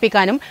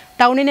അവസാനിപ്പിക്കാനും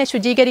ടൗണിനെ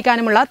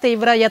ശുചീകരിക്കാനുമുള്ള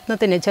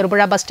തീവ്രയത്നത്തിന്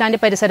ചെറുപുഴ ബസ്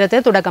സ്റ്റാൻഡ് പരിസരത്ത്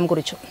തുടക്കം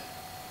കുറിച്ചു.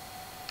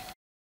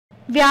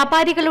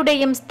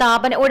 വ്യാപാരികളുടെയും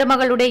സ്ഥാപന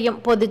ഉടമകളുടെയും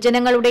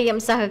പൊതുജനങ്ങളുടെയും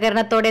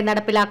സഹകരണത്തോടെ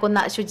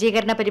നടപ്പിലാക്കുന്ന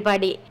ശുചീകരണ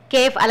പരിപാടി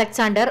KF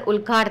അലക്സാണ്ടർ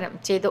ഉദ്ഘാടനം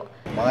ചെയ്തു.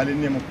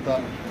 മാലിന്യമുക്ത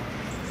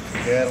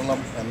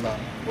കേരളം എന്ന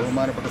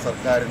ബഹുമാനപ്പെട്ട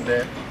സർക്കാരിൻ്റെ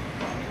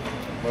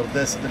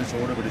നിർദ്ദേശത്തിന്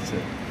ചുവട് പിടിച്ച്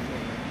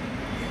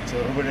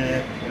ചെറുപുഴയെ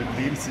ഒരു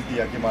ക്ലീൻ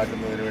സിറ്റിയാക്കി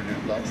മാറ്റുന്നതിന്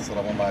വേണ്ടിയിട്ടുള്ള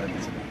ശ്രമം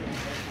ആരംഭിച്ചിട്ടുണ്ട്.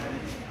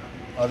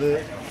 അത്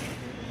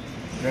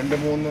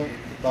 2-3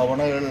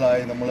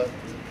 തവണകളിലായി നമ്മൾ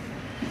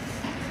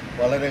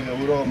വളരെ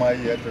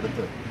ഗൗരവമായി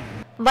ഏറ്റെടുത്ത്.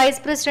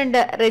 വൈസ്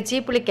പ്രസിഡന്റ് റെജി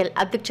പുളിക്കൽ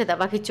അധ്യക്ഷത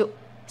വഹിച്ചു.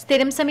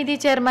 സ്ഥിരം സമിതി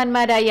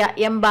ചെയർമാൻമാരായ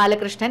M.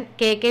 ബാലകൃഷ്ണൻ,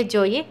 KK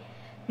ജോയി,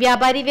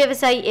 വ്യാപാരി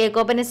വ്യവസായി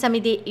ഏകോപന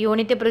സമിതി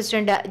യൂണിറ്റ്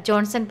പ്രസിഡന്റ്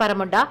ജോൺസൺ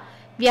പറമുണ്ട,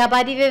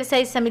 വ്യാപാരി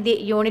വ്യവസായി സമിതി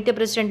യൂണിറ്റ്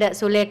പ്രസിഡന്റ്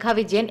സുലേഖ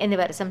വിജയൻ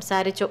എന്നിവർ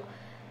സംസാരിച്ചു.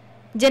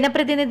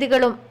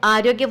 ജനപ്രതിനിധികളും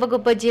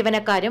ആരോഗ്യവകുപ്പ്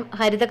ജീവനക്കാരും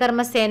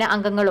ഹരിതകർമ്മസേന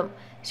അംഗങ്ങളും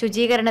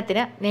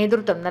ശുചീകരണത്തിന്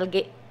നേതൃത്വം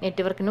നൽകി.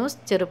 Network news,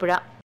 Cherupuzha.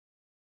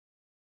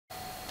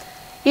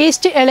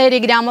 East Eleri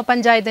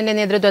ഗ്രാമപഞ്ചായത്തിന്റെ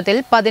നേതൃത്വത്തിൽ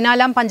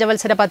 14ാം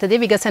പഞ്ചവത്സര പദ്ധതി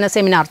വികസന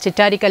സെമിനാർ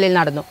ചിറ്റാരിക്കലിൽ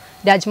നടന്നു.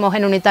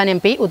 രാജ്മോഹൻ ഉണ്ണിത്താൻ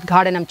MP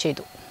ഉദ്ഘാടനം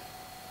ചെയ്തു.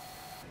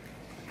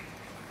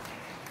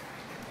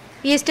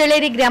 ഈസ്റ്റ്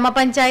എളേരി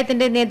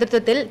ഗ്രാമപഞ്ചായത്തിന്റെ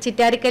നേതൃത്വത്തിൽ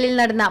ചിറ്റാരിക്കലിൽ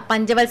നടന്ന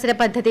പഞ്ചവത്സര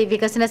പദ്ധതി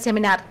വികസന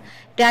സെമിനാർ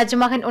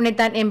രാജ്മോഹൻ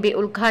ഉണ്ണിത്താൻ MP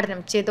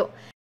ഉദ്ഘാടനം ചെയ്തു.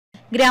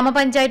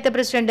 ഗ്രാമപഞ്ചായത്ത്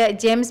പ്രസിഡന്റ്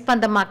ജെയിംസ്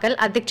പന്തമാക്കൽ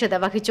അധ്യക്ഷത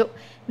വഹിച്ചു.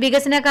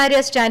 വികസനകാര്യ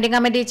standing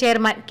committee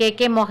chairman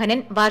KK Mohanan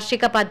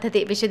വാർഷിക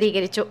പദ്ധതി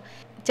വിശദീകരിച്ചു.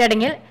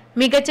 ചടങ്ങിൽ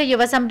മികച്ച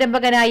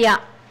യുവസംരംഭകനായ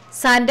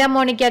Santa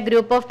Monica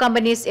group of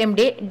companies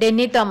MD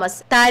Denny Thomas,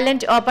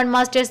 Thailand open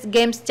masters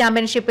games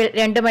ചാമ്പ്യൻഷിപ്പിൽ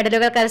 2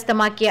 മെഡലുകൾ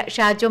കരസ്ഥമാക്കിയ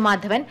ഷാജു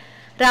മാധവൻ,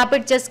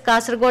 റാപ്പിഡ് ചെസ്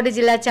കാസർഗോഡ്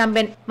ജില്ലാ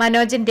ചാമ്പ്യൻ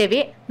മനോജൻ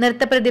രവി,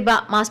 നൃത്തപ്രതിഭ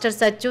മാസ്റ്റർ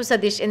സച്ചു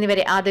സതീഷ്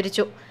എന്നിവരെ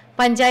ആദരിച്ചു.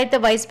 Panchayat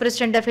vice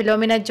president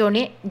Philomena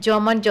Johnny,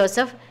 Jomon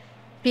Joseph,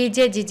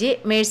 PJ Jiji,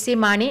 Mercy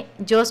Mani,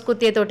 Jose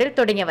കുത്തിയത്തോട്ടിൽ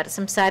തുടങ്ങിയവർ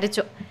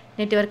സംസാരിച്ചു.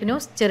 Network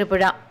news,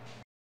 Cherupuzha.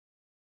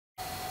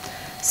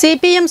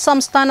 CPM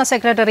സംസ്ഥാന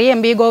സെക്രട്ടറി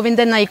MB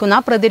ഗോവിന്ദൻ നയിക്കുന്ന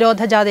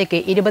പ്രതിരോധ ജാഥയ്ക്ക്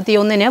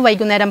 21-ന്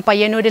വൈകുന്നേരം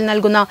പയ്യന്നൂരിൽ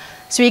നൽകുന്ന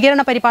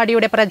സ്വീകരണ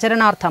പരിപാടിയുടെ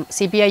പ്രചരണാർത്ഥം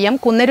CPIM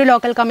കുന്നരു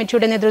ലോക്കൽ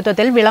കമ്മിറ്റിയുടെ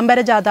നേതൃത്വത്തിൽ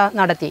വിളംബര ജാഥ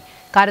നടത്തി.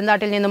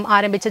 കാരന്താട്ടിൽ നിന്നും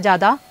ആരംഭിച്ച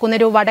ജാഥ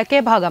കുന്നരു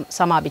വടക്കേ ഭാഗം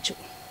സമാപിച്ചു.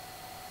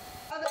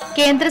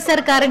 കേന്ദ്ര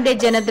സർക്കാരിന്റെ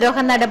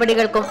ജനദ്രോഹ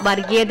നടപടികൾക്കും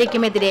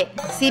വർഗീയതയ്ക്കുമെതിരെ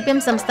CPM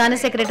സംസ്ഥാന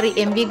സെക്രട്ടറി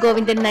MV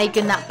ഗോവിന്ദൻ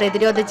നയിക്കുന്ന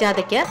പ്രതിരോധ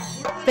ജാഥയ്ക്ക്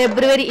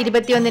ഫെബ്രുവരി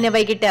 21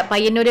 വൈകിട്ട്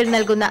പയ്യന്നൂരിൽ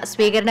നൽകുന്ന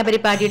സ്വീകരണ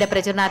പരിപാടിയുടെ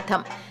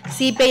പ്രചരണാർത്ഥം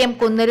CPIM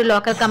കുന്നൂരു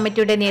ലോക്കൽ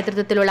കമ്മിറ്റിയുടെ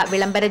നേതൃത്വത്തിലുള്ള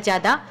വിളംബര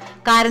ജാഥ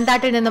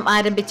കാരന്താട്ടിൽ നിന്നും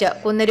ആരംഭിച്ച്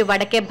കുന്നൂരു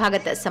വടക്കേ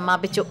ഭാഗത്ത്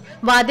സമാപിച്ചു.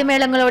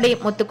 വാദ്യമേളങ്ങളോടെയും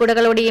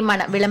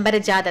മുത്തുകുടകളോടെയുമാണ് വിളംബര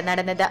ജാഥ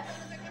നടന്നത്.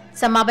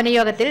 സമാപന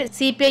യോഗത്തിൽ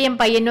CPIM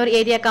പയ്യന്നൂർ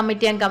ഏരിയ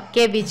കമ്മിറ്റി അംഗം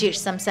K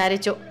വിജീഷ്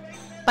സംസാരിച്ചു.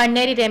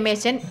 പന്നേരി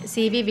രമേശൻ,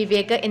 CV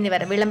വിവേക്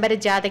എന്നിവർ വിളംബര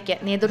ജാഥയ്ക്ക്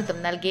നേതൃത്വം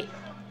നൽകി.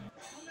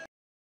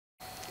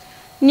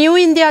 New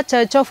India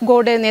church of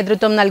God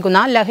നേതൃത്വം നൽകുന്ന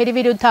ലഹരി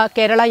വിരുദ്ധ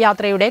കേരള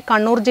യാത്രയുടെ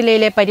കണ്ണൂർ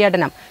ജില്ലയിലെ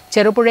പര്യടനം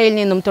ചെറുപുഴയിൽ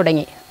നിന്നും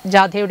തുടങ്ങി.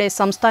 ജാഥയുടെ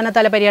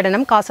സംസ്ഥാനതല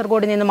പര്യടനം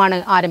കാസർഗോഡ് നിന്നുമാണ്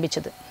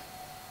ആരംഭിച്ചത്.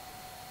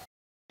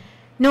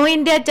 New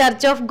India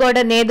church of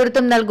God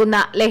നേതൃത്വം നൽകുന്ന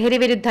ലഹരി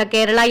വിരുദ്ധ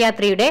കേരള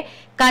യാത്രയുടെ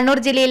കണ്ണൂർ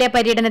ജില്ലയിലെ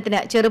പര്യടനത്തിന്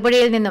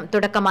ചെറുപുഴയിൽ നിന്നും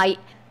തുടക്കമായി.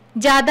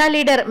 ജാഥ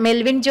ലീഡർ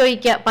മെൽവിൻ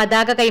ജോയിക്ക്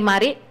പതാക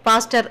കൈമാറി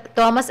പാസ്റ്റർ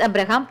തോമസ്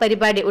അബ്രഹാം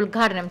പരിപാടി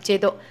ഉദ്ഘാടനം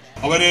ചെയ്തു.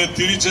 അവരെ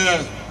തിരിച്ച്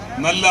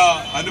നല്ല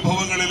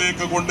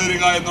അനുഭവങ്ങളിലേക്ക്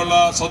കൊണ്ടുവരിക എന്നുള്ള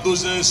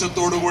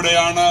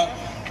സദുദ്ദേശത്തോടുകൂടെയാണ്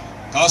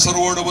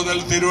കാസർഗോഡ് മുതൽ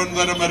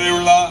തിരുവനന്തപുരം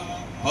വരെയുള്ള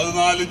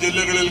 14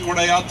 ജില്ലകളിൽ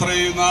കൂടെ യാത്ര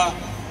ചെയ്യുന്ന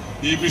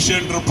ഈ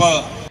mission trip.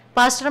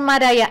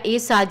 പാസ്റ്റർമാരായ E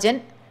Sajan,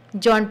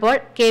 John Paul,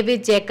 KV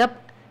Jacob,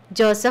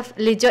 Joseph,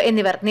 Lijo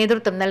എന്നിവർ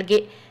നേതൃത്വം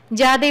നൽകി.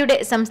 ജാഥയുടെ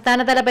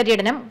സംസ്ഥാനതല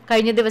പര്യടനം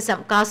കഴിഞ്ഞ ദിവസം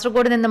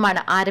കാസർഗോഡ്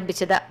നിന്നുമാണ്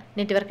ആരംഭിച്ചത്.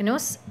 Network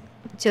news,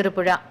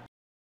 Cherupuzha.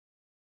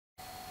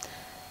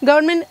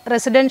 Government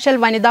residential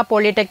വനിതാ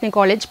polytechnic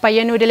college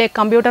പയ്യന്നൂരിലെ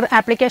computer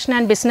application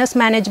and business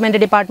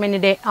management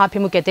ഡിപ്പാർട്ട്മെന്റിന്റെ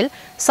ആഭിമുഖ്യത്തിൽ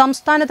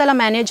സംസ്ഥാനതല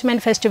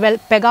മാനേജ്മെന്റ് ഫെസ്റ്റിവൽ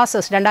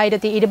പെഗാസസ്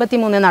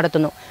 2023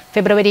 നടത്തുന്നു.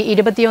 ഫെബ്രുവരി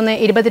 21,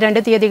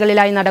 22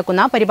 തീയതികളിലായി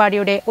നടക്കുന്ന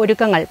പരിപാടിയുടെ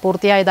ഒരുക്കങ്ങൾ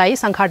പൂർത്തിയായതായി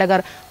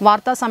സംഘാടകർ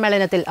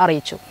വാർത്താസമ്മേളനത്തിൽ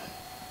അറിയിച്ചു.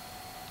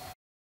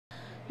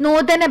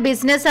 നൂതന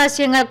ബിസിനസ്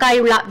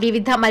ആശയങ്ങൾക്കായുള്ള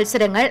വിവിധ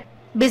മത്സരങ്ങൾ,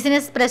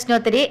 business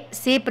പ്രശ്നോത്തരി,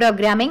 C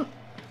programming,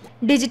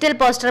 digital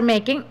poster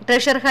making,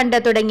 treasure hunt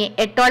തുടങ്ങി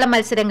 8ഓളം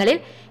മത്സരങ്ങളിൽ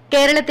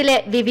കേരളത്തിലെ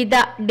വിവിധ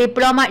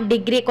ഡിപ്ലോമ,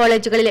 ഡിഗ്രി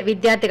കോളേജുകളിലെ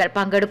വിദ്യാർത്ഥികൾ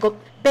പങ്കെടുക്കും.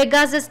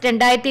 പെഗാസസ്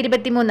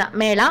 2023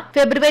 മേള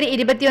ഫെബ്രുവരി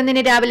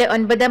 21 രാവിലെ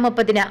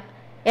 9:30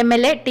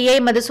 MLA TI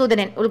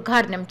മധുസൂദനൻ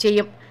ഉദ്ഘാടനം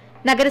ചെയ്യും.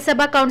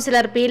 നഗരസഭാ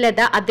കൌൺസിലർ P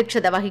ലത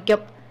അധ്യക്ഷത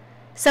വഹിക്കും.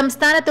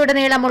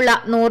 സംസ്ഥാനത്തുടനീളമുള്ള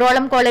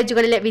 100ഓളം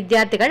കോളേജുകളിലെ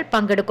വിദ്യാർത്ഥികൾ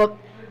പങ്കെടുക്കും.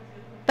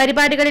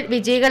 പരിപാടികളിൽ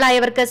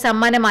വിജയികളായവർക്ക്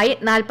സമ്മാനമായി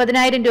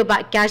 40,000 രൂപ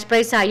ക്യാഷ്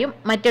പ്രൈസായും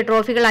മറ്റ്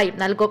ട്രോഫികളായും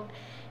നൽകും.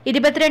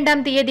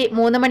 22 തീയതി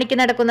 3 മണിക്ക്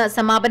നടക്കുന്ന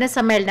സമാപന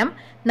സമ്മേളനം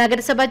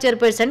നഗരസഭാ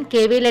ചെയർപേഴ്സൺ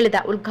KV ലളിത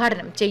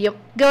ഉദ്ഘാടനം ചെയ്യും.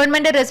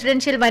 ഗവൺമെന്റ്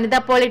റെസിഡൻഷ്യൽ വനിതാ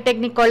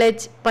polytechnic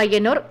college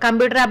Payyanur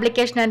computer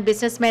application and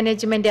business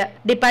management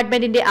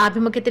ഡിപ്പാർട്ട്മെന്റിന്റെ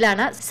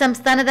ആഭിമുഖ്യത്തിലാണ്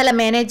സംസ്ഥാനതല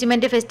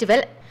മാനേജ്മെന്റ്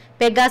ഫെസ്റ്റിവൽ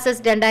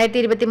പെഗാസസ്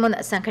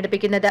 2023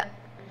 സംഘടിപ്പിക്കുന്നത്.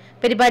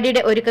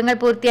 പരിപാടിയുടെ ഒരുക്കങ്ങൾ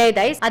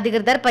പൂർത്തിയായതായി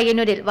അധികൃതർ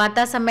പയ്യന്നൂരിൽ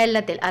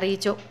വാർത്താസമ്മേളനത്തിൽ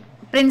അറിയിച്ചു.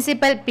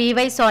 Principal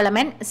PY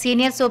Solomon,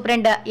 senior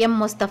superintendent M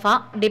Mustafa,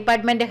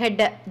 department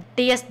head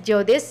TS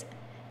Jyothis,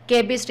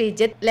 KB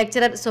Sreejith,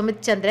 lecturer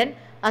Sumit ചന്ദ്രൻ,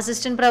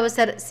 അസിസ്റ്റന്റ്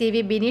പ്രൊഫസർ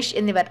CV ബിനീഷ്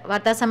എന്നിവർ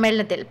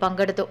വാർത്താസമ്മേളനത്തിൽ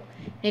പങ്കെടുത്തു.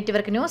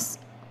 Network news,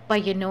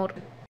 Payyanur.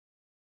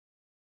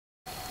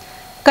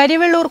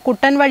 കരിവെള്ളൂർ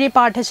കുട്ടൻവഴി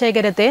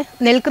പാടശേഖരത്തെ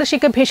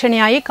നെൽകൃഷിക്ക്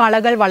ഭീഷണിയായി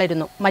കളകൾ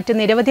വളരുന്നു. മറ്റ്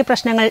നിരവധി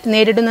പ്രശ്നങ്ങൾ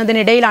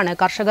നേരിടുന്നതിനിടയിലാണ്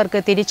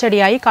കർഷകർക്ക്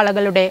തിരിച്ചടിയായി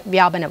കളകളുടെ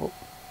വ്യാപനവും.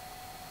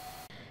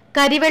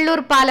 കരിവെള്ളൂർ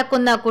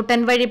പാലക്കുന്ന്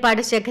കുട്ടൻവഴി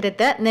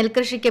പാടശേഖരത്ത്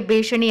നെൽകൃഷിക്ക്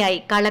ഭീഷണിയായി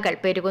കളകൾ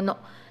പെരുകുന്നു.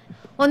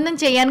 ഒന്നും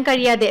ചെയ്യാൻ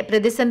കഴിയാതെ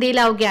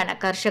പ്രതിസന്ധിയിലാവുകയാണ്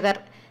കർഷകർ.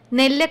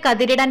 നെല്ല്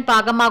കതിരിടാൻ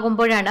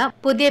പാകമാകുമ്പോഴാണ്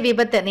പുതിയ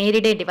വിപത്ത്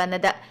നേരിടേണ്ടി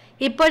വന്നത്.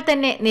 ഇപ്പോൾ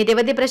തന്നെ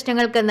നിരവധി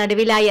പ്രശ്നങ്ങൾക്ക്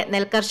നടുവിലായ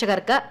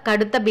നെൽകർഷകർക്ക്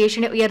കടുത്ത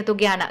ഭീഷണി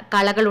ഉയർത്തുകയാണ്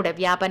കളകളുടെ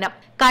വ്യാപനം.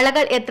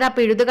 കളകൾ എത്ര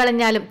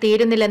പിഴുതുകളഞ്ഞാലും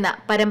തീരുന്നില്ലെന്ന്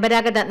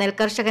പരമ്പരാഗത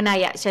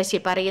നെൽകർഷകനായ ശശി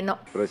പറയുന്നു.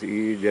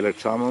 ഈ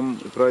ജലക്ഷാമം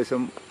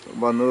ഇപ്രാവശ്യം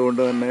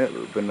വന്നതുകൊണ്ട്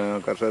തന്നെ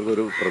കർഷകർക്ക്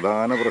ഒരു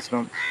പ്രധാന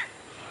പ്രശ്നം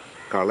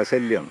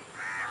കളശല്യമാണ്.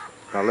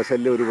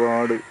 കളശല്യം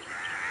ഒരുപാട്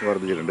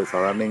വർദ്ധിച്ചിട്ടുണ്ട്.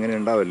 സാധാരണ ഇങ്ങനെ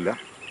ഉണ്ടാവില്ല.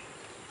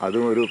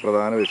 അതും ഒരു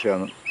പ്രധാന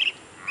വിഷയമാണ്.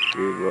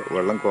 ഈ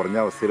വെള്ളം കുറഞ്ഞ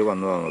അവസ്ഥയിൽ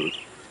വന്നതാണ്.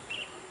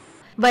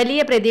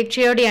 വലിയ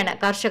പ്രതീക്ഷയോടെയാണ്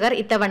കർഷകർ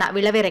ഇത്തവണ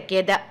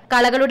വിളവിറക്കിയത്.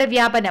 കളകളുടെ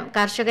വ്യാപനം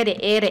കർഷകരെ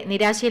ഏറെ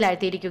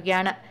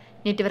നിരാശയിലാഴ്ത്തിയിരിക്കുകയാണ്.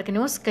 Network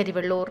news,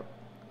 Karivellur.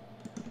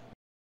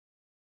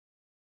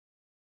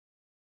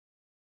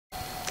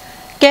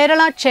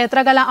 കേരള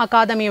ക്ഷേത്രകലാ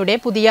അക്കാദമിയുടെ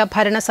പുതിയ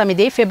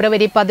ഭരണസമിതി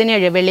ഫെബ്രുവരി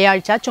 17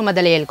 വെള്ളിയാഴ്ച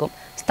ചുമതലയേൽക്കും.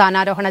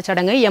 സ്ഥാനാരോഹണ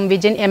ചടങ്ങ് M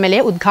വിജിൻ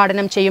MLA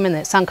ഉദ്ഘാടനം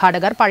ചെയ്യുമെന്ന്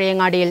സംഘാടകർ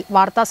പഴയങ്ങാടിയിൽ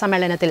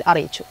വാർത്താസമ്മേളനത്തിൽ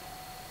അറിയിച്ചു.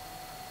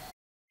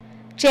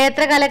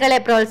 ക്ഷേത്രകലകളെ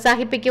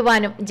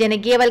പ്രോത്സാഹിപ്പിക്കുവാനും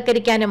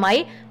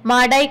ജനകീയവൽക്കരിക്കാനുമായി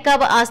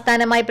മാടായിക്കാവ്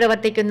ആസ്ഥാനമായി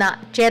പ്രവർത്തിക്കുന്ന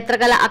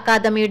ക്ഷേത്രകലാ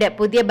അക്കാദമിയുടെ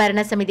പുതിയ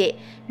ഭരണസമിതി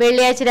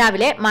വെള്ളിയാഴ്ച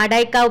രാവിലെ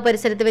മാടായിക്കാവ്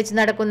പരിസരത്ത് വെച്ച്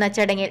നടക്കുന്ന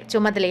ചടങ്ങിൽ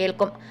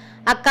ചുമതലയേൽക്കും.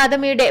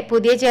 അക്കാദമിയുടെ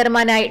പുതിയ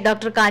ചെയർമാനായി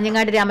ഡോക്ടർ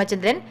കാഞ്ഞങ്ങാട്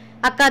രാമചന്ദ്രൻ,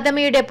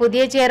 അക്കാദമിയുടെ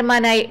പുതിയ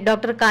ചെയർമാനായി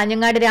ഡോക്ടർ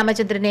കാഞ്ഞങ്ങാട്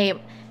രാമചന്ദ്രനെയും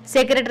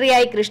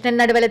സെക്രട്ടറിയായി കൃഷ്ണൻ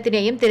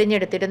നടുവലത്തിനെയും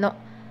തിരഞ്ഞെടുത്തിരുന്നു.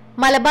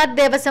 Malabar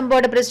Devaswom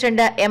board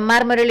president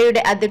എം.ആർ.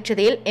 മുരളിയുടെ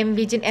അധ്യക്ഷതയിൽ എം.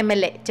 വിജിൻ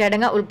എം.എൽ.എ.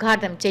 ചടങ്ങ്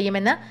ഉദ്ഘാടനം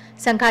ചെയ്യുമെന്ന്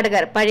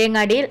സംഘാടകർ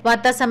പഴയങ്ങാടിയിൽ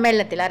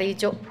വാർത്താസമ്മേളനത്തിൽ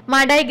അറിയിച്ചു.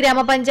 മാടായി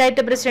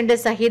ഗ്രാമപഞ്ചായത്ത് പ്രസിഡന്റ്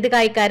സഹീദ്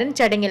കായിക്കാരൻ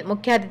ചടങ്ങിൽ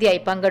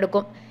മുഖ്യാതിഥിയായി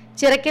പങ്കെടുക്കും.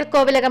 ചിറക്കൽ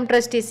കോവിലകം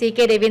ട്രസ്റ്റി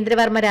സി.കെ.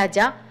 രവീന്ദ്രവർമ്മ രാജ,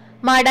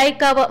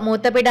 മാടായിക്കാവ്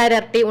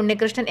മൂത്തപിടാരർ ടി.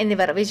 ഉണ്ണികൃഷ്ണൻ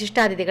എന്നിവർ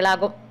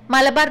വിശിഷ്ടാതിഥികളാകും.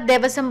 Malabar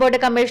Devaswom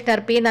board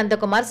commissioner P.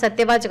 Nandakumar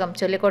സത്യവാചകം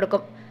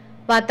ചൊല്ലിക്കൊടുക്കും.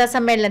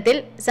 വാർത്താസമ്മേളനത്തിൽ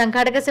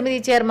സംഘാടക സമിതി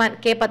chairman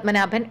K.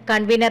 Padmanabhan,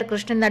 convener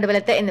Krishnan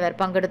Naduvalath എന്നിവർ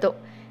പങ്കെടുത്തു.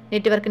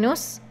 Network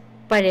news,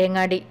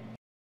 Pazhayangadi.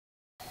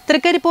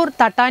 തൃക്കരിപ്പൂർ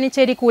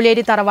തട്ടാനിച്ചേരി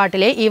കൂലേരി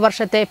തറവാട്ടിലെ ഈ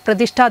വർഷത്തെ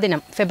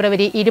പ്രതിഷ്ഠാദിനം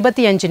ഫെബ്രുവരി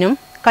 25-നും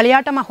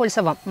കളിയാട്ട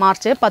മഹോത്സവം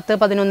മാർച്ച്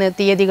 10-11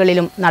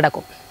 തീയതികളിലും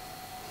നടക്കും.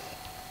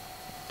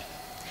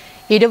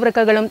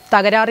 ഇരുവൃക്കകളും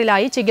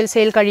തകരാറിലായി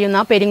ചികിത്സയിൽ കഴിയുന്ന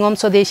പെരിങ്ങോം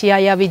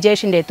സ്വദേശിയായ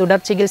വിജേഷിന്റെ തുടർ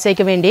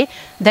ചികിത്സയ്ക്ക് വേണ്ടി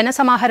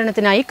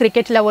ധനസമാഹരണത്തിനായി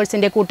ക്രിക്കറ്റ്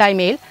ലവേഴ്സിന്റെ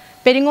കൂട്ടായ്മയിൽ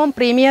പെരിങ്ങോം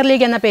പ്രീമിയർ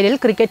ലീഗ് എന്ന പേരിൽ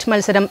ക്രിക്കറ്റ്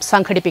മത്സരം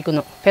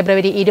സംഘടിപ്പിക്കുന്നു.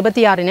 ഫെബ്രുവരി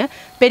 26-ന്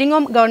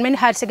പെരിങ്ങോം ഗവൺമെന്റ്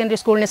ഹയർ സെക്കൻഡറി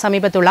സ്കൂളിന്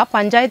സമീപത്തുള്ള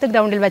പഞ്ചായത്ത്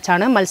ഗ്രൗണ്ടിൽ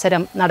വെച്ചാണ്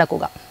മത്സരം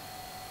നടക്കുക.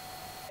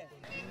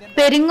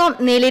 പെരിങ്ങോം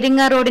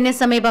നീലിരിങ്ങ റോഡിന്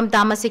സമീപം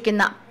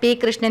താമസിക്കുന്ന പി.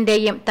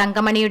 കൃഷ്ണന്റെയും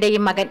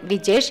തങ്കമണിയുടെയും മകൻ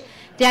വിജേഷ്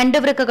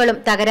 2 വൃക്കകളും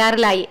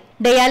തകരാറിലായി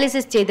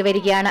ഡയാലിസിസ് ചെയ്തു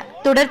വരികയാണ്.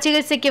 തുടർ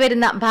ചികിത്സയ്ക്ക്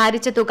വരുന്ന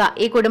ഭാരിച്ച തുക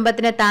ഈ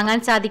കുടുംബത്തിന് താങ്ങാൻ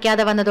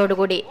സാധിക്കാതെ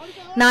വന്നതോടുകൂടി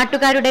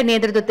നാട്ടുകാരുടെ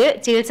നേതൃത്വത്തിൽ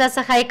ചികിത്സാ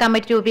സഹായ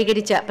കമ്മിറ്റി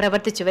രൂപീകരിച്ച്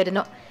പ്രവർത്തിച്ചു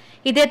വരുന്നു.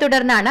 ഇതേ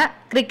തുടർന്നാണ്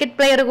ക്രിക്കറ്റ്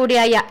പ്ലെയർ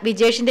കൂടിയായ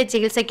വിജേഷിന്റെ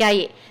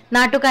ചികിത്സയ്ക്കായി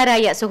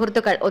നാട്ടുകാരായ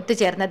സുഹൃത്തുക്കൾ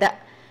ഒത്തുചേർന്നത്.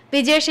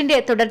 വിജേഷിന്റെ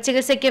തുടർ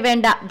ചികിത്സയ്ക്ക്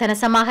വേണ്ട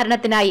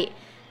ധനസമാഹരണത്തിനായി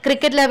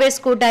ക്രിക്കറ്റ്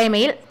ലവേഴ്സ്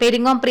കൂട്ടായ്മയിൽ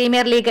പെരിങ്ങോം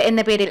പ്രീമിയർ ലീഗ്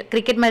എന്ന പേരിൽ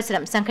ക്രിക്കറ്റ്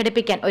മത്സരം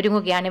സംഘടിപ്പിക്കാൻ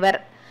ഒരുങ്ങുകയാണിവർ.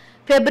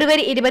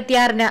 ഫെബ്രുവരി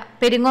 26-ന്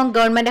പെരിങ്ങോം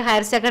ഗവൺമെന്റ്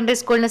ഹയർ സെക്കൻഡറി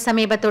സ്കൂളിന്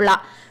സമീപത്തുള്ള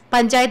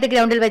പഞ്ചായത്ത്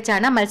ഗ്രൗണ്ടിൽ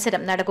വെച്ചാണ്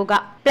മത്സരം നടക്കുക.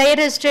 പ്ലെയർ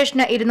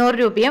രജിസ്ട്രേഷന് 200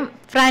 രൂപയും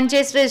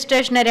ഫ്രാഞ്ചൈസ്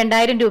രജിസ്ട്രേഷന്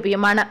 2000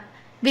 രൂപയുമാണ്.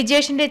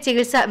 വിജേഷിന്റെ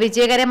ചികിത്സ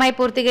വിജയകരമായി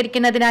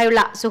പൂർത്തീകരിക്കുന്നതിനായുള്ള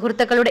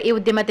സുഹൃത്തുക്കളുടെ ഈ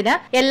ഉദ്യമത്തിന്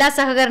എല്ലാ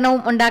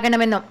സഹകരണവും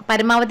ഉണ്ടാകണമെന്നും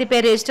പരമാവധി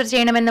പേര് രജിസ്റ്റർ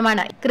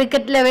ചെയ്യണമെന്നുമാണ്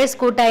ക്രിക്കറ്റ് ലവേഴ്സ്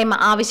കൂട്ടായ്മ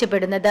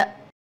ആവശ്യപ്പെടുന്നത്.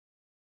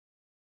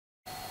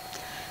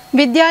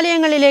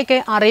 വിദ്യാലയങ്ങളിലേക്ക്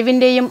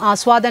അറിവിന്റെയും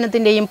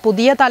ആസ്വാദനത്തിന്റെയും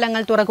പുതിയ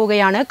തലങ്ങൾ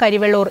തുറക്കുകയാണ്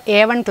കരിവെള്ളൂർ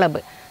A1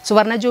 ക്ലബ്ബ്.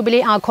 സുവർണ ജൂബിലി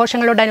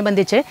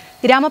ആഘോഷങ്ങളോടനുബന്ധിച്ച്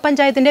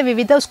ഗ്രാമപഞ്ചായത്തിന്റെ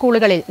വിവിധ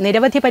സ്കൂളുകളിൽ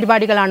നിരവധി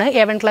പരിപാടികളാണ്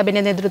A1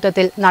 ക്ലബ്ബിന്റെ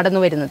നേതൃത്വത്തിൽ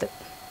നടന്നുവരുന്നത്.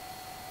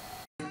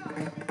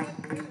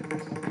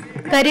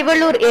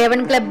 Karivellur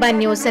A1 club and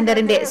news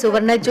സെന്ററിന്റെ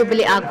സുവർണ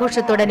ജൂബിലി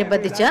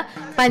ആഘോഷത്തോടനുബന്ധിച്ച്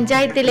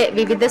പഞ്ചായത്തിലെ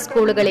വിവിധ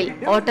സ്കൂളുകളിൽ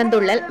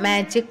ഓട്ടംതുള്ളൽ,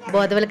 മാജിക്,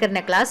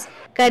 ബോധവൽക്കരണ ക്ലാസ്,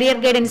 കരിയർ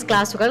ഗൈഡൻസ്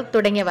ക്ലാസുകൾ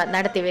തുടങ്ങിയവ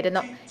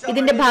നടത്തിവരുന്നു.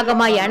 ഇതിന്റെ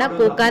ഭാഗമായാണ്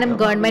കൂക്കാനം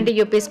ഗവൺമെന്റ്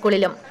UP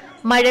സ്കൂളിലും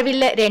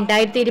മഴവില്ല്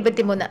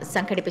 2023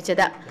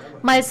 സംഘടിപ്പിച്ചത്.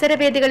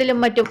 മത്സരവേദികളിലും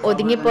മറ്റും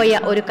ഒതുങ്ങിപ്പോയ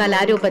ഒരു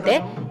കലാരൂപത്തെ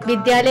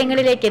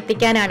വിദ്യാലയങ്ങളിലേക്ക്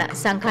എത്തിക്കാനാണ്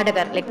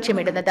സംഘാടകർ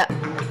ലക്ഷ്യമിടുന്നത്.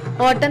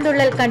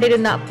 ഓട്ടംതുള്ളൽ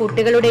കണ്ടിരുന്ന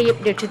കുട്ടികളുടെയും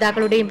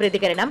രക്ഷിതാക്കളുടെയും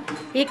പ്രതികരണം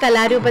ഈ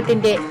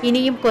കലാരൂപത്തിന്റെ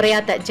ഇനിയും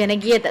കുറയാത്ത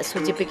ജനകീയത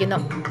സൂചിപ്പിക്കുന്നു.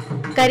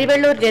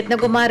 കരിവെള്ളൂർ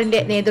രത്നകുമാറിന്റെ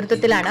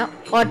നേതൃത്വത്തിലാണ്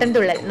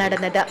ഓട്ടംതുള്ളൽ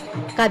നടന്നത്.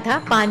 കഥ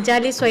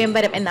പാഞ്ചാലി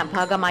സ്വയംവരം എന്ന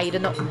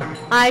ഭാഗമായിരുന്നു.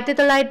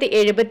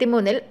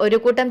 1973-ൽ ഒരു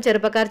കൂട്ടം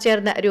ചെറുപ്പക്കാർ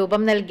ചേർന്ന്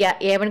രൂപം നൽകിയ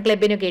A1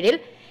 ക്ലബിനു കീഴിൽ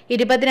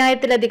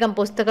 20,000-ലധികം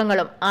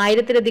പുസ്തകങ്ങളും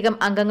 1000-ലധികം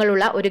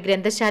അംഗങ്ങളുള്ള ഒരു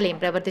ഗ്രന്ഥശാലയും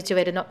പ്രവർത്തിച്ചു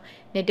വരുന്നു.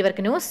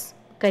 Network news,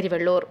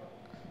 Karivellur.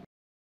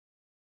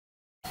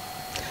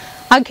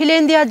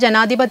 അഖിലേന്ത്യാ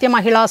ജനാധിപത്യ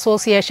മഹിളാ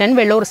association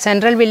Vellur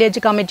central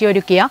village committee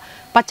ഒരുക്കിയ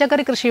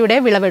പച്ചക്കറി കൃഷിയുടെ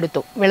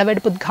വിളവെടുത്തു.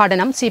 വിളവെടുപ്പ്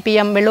ഉദ്ഘാടനം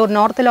CPM Vellur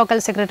north local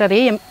secretary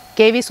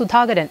KV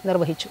Sudhakaran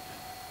നിർവഹിച്ചു.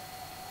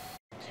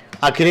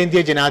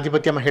 അഖിലേന്ത്യാ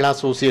ജനാധിപത്യ മഹിളാ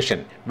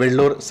association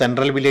Vellur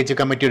central village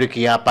committee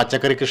ഒരുക്കിയ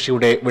പച്ചക്കറി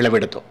കൃഷിയുടെ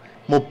വിളവെടുത്തു.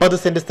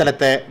 30 സെന്റ്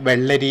സ്ഥലത്ത്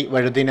വെള്ളരി,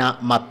 വഴുതിന,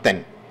 മത്തൻ,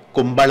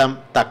 കുമ്പളം,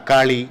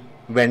 തക്കാളി,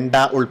 വെണ്ട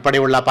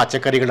ഉൾപ്പെടെയുള്ള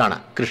പച്ചക്കറികളാണ്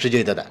കൃഷി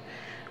ചെയ്തത്.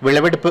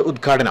 വിളവെടുപ്പ്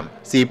ഉദ്ഘാടനം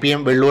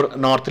CPM Vellur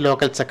north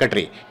local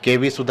secretary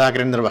KV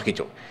Sudhakaran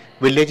നിർവഹിച്ചു.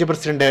 വില്ലേജ്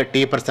പ്രസിഡന്റ്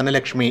T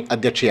പ്രസന്നലക്ഷ്മി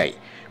അധ്യക്ഷയായി.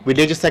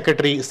 വില്ലേജ്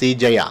സെക്രട്ടറി C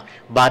ജയ,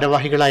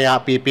 ഭാരവാഹികളായ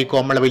PP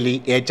Komalavalli,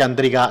 A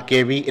Chandrika,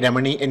 KV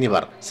Ramani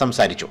എന്നിവർ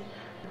സംസാരിച്ചു.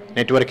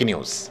 Network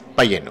news,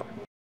 Payyanur.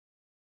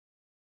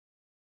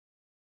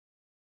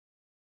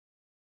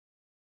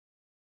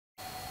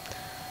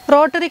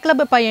 Rotary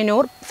club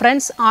Payyanur,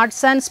 friends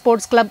arts and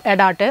sports club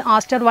Edat,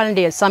 Aster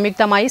volunteers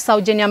സംയുക്തമായി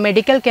സൗജന്യ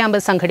മെഡിക്കൽ ക്യാമ്പ്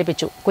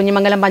സംഘടിപ്പിച്ചു.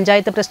 കുഞ്ഞിമംഗലം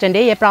പഞ്ചായത്ത്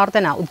പ്രസിഡന്റ് A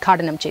പ്രാർത്ഥന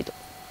ഉദ്ഘാടനം ചെയ്തു.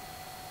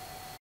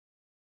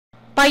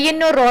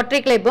 Payyanur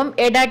rotary ക്ലബ്ബും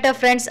Edat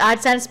friends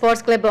arts and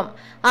sports ക്ലബ്ബും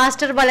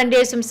Aster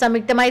വളണ്ടിയേഴ്സും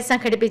സംയുക്തമായി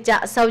സംഘടിപ്പിച്ച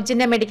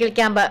സൗജന്യ medical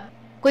camp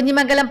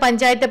Kunhimangalam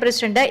panchayat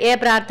president A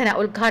പ്രാർത്ഥന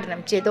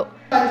ഉദ്ഘാടനം ചെയ്തു.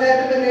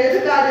 പഞ്ചായത്തിന്റെ ഏത്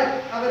കാര്യം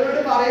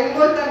അവരോട്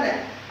പറയുമ്പോൾ തന്നെ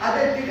അത്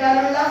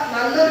എത്തിക്കാനുള്ള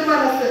നല്ലൊരു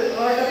മനസ്സ്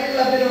റോട്ടറി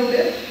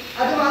ക്ലബിനുണ്ട്.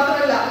 അത്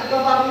മാത്രമല്ല, ഇപ്പൊ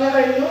പറഞ്ഞു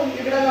കഴിഞ്ഞു,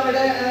 ഇവിടെ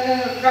നമ്മുടെ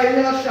കഴിഞ്ഞ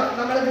വർഷം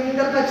നമ്മൾ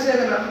നീന്തൽ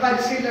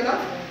പരിശീലനം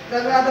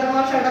ഗംഗാധര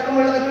മാഷ്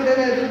അടക്കമുള്ളവരുടെ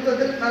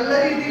നേതൃത്വത്തിൽ നല്ല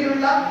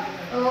രീതിയിലുള്ള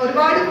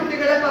ഒരുപാട്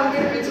കുട്ടികളെ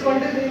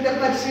പങ്കെടുപ്പിച്ചുകൊണ്ട് നീന്തൽ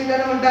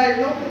പരിശീലനം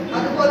ഉണ്ടായിരുന്നു.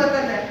 അതുപോലെ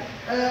തന്നെ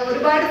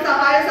ഒരുപാട്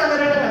സഹായ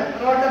സഹകരണങ്ങൾ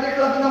റോട്ടറി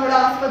ക്ലബ്ബ് നമ്മുടെ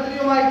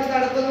ആസ്പത്രിയുമായിട്ട്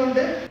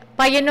നടത്തുന്നുണ്ട്.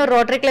 Payyanur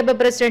rotary club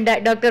president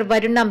doctor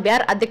Varun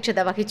Nambiar അധ്യക്ഷത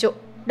വഹിച്ചു.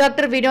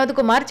 ഡോക്ടർ വിനോദ്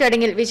കുമാർ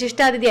ചടങ്ങിൽ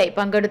വിശിഷ്ടാതിഥിയായി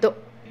പങ്കെടുത്തു.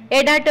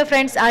 Edat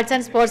friends arts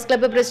and sports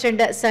club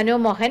president Sanu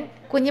Mohan,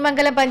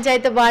 Kunhimangalam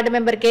panchayat ward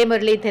member K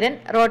Muraleedharan,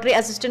 rotary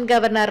assistant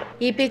governor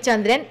E P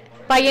Chandran,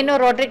 Payyanur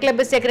rotary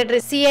club secretary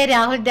C A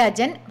Rahul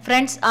Rajan,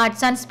 friends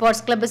arts and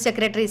sports club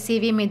secretary C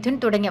V Mithun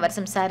തുടങ്ങിയവർ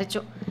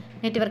സംസാരിച്ചു.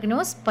 Network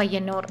news,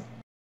 Payyanur.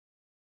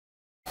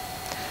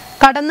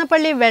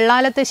 Kadannappally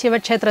വെള്ളാലത്ത്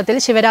ശിവക്ഷേത്രത്തിൽ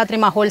ശിവരാത്രി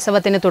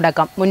മഹോത്സവത്തിന്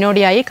തുടക്കം.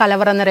 മുന്നോടിയായി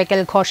കലവറ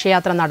നിറയ്ക്കൽ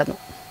ഘോഷയാത്ര നടന്നു.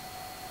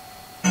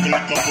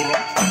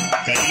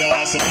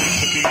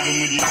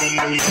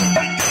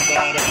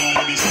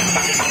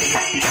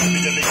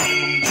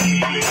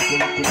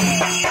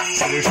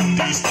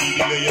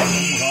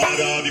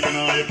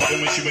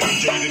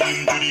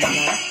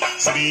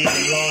 ശ്രീ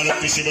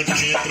വെള്ളാലത്ത്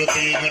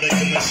ശിവക്ഷേത്രത്തിൽ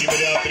നടക്കുന്ന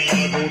ശിവരാത്രി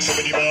ആഘോഷ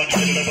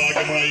പരിപാടികളുടെ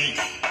ഭാഗമായി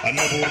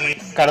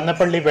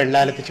കടന്നപ്പള്ളി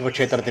വെള്ളാലത്ത്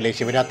ശിവക്ഷേത്രത്തിലെ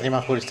ശിവരാത്രി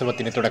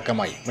മഹോത്സവത്തിന്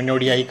തുടക്കമായി.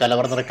 മുന്നോടിയായി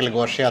കലവറ നിറയ്ക്കൽ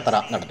ഘോഷയാത്ര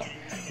നടന്നു.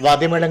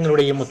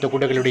 വാദ്യമേളങ്ങളുടെയും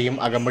മുത്തുകുടകളുടെയും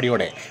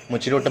അകമ്പടിയോടെ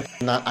മുച്ചിലോട്ട്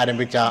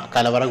ആരംഭിച്ച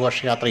കലവറ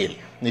ഘോഷയാത്രയിൽ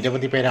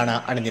നിരവധി പേരാണ്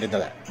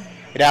അണിനിരുന്നത്.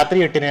 രാത്രി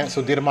 8-ന്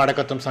സുധീർ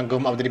മാടക്കത്തും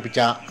സംഘവും അവതരിപ്പിച്ച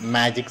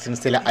മാജിക്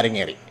സിൻസില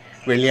അരങ്ങേറി.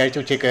 വെള്ളിയാഴ്ച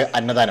ഉച്ചയ്ക്ക്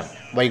അന്നദാനം,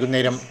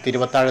 വൈകുന്നേരം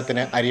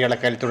തിരുവത്താഴത്തിന്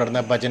അരിയളക്കൽ,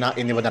 തുടർന്ന് ഭജന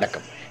എന്നിവ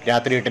നടക്കും.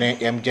 രാത്രി 8-ന്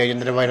എം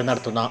ജയേന്ദ്രവാര്യർ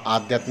നടത്തുന്ന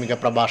ആധ്യാത്മിക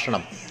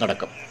പ്രഭാഷണം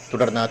നടക്കും.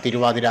 തുടർന്ന്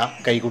തിരുവാതിര,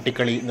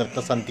 കൈകുട്ടിക്കളി,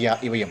 നൃത്തസന്ധ്യ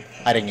ഇവയും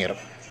അരങ്ങേറും.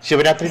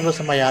 ശിവരാത്രി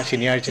ദിവസമായ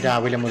ശനിയാഴ്ച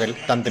രാവിലെ മുതൽ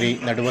തന്ത്രി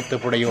നടുവത്ത്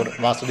പുടയൂർ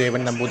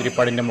വാസുദേവൻ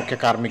നമ്പൂതിരിപ്പാടിന്റെ മുഖ്യ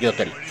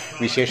കാർമ്മികത്വത്തിൽ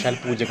വിശേഷാൽ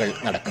പൂജകൾ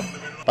നടക്കും.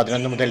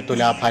 11 മുതൽ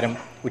തുലാഭാരം,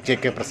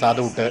 ഉച്ചയ്ക്ക്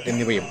പ്രസാദൂട്ട്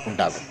എന്നിവയും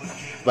ഉണ്ടാകും.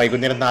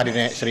 വൈകുന്നേരം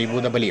 4-ന്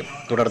ശ്രീഭൂതബലിയും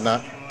തുടർന്ന്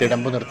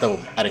തിടമ്പു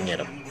നൃത്തവും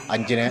അരങ്ങേറും.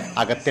 5-ന്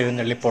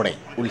അകത്തെഴുന്നള്ളിപ്പോടെ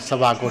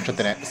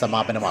ഉത്സവാഘോഷത്തിന്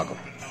സമാപനമാകും.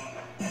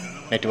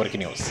 Network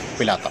news,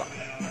 Pilathara.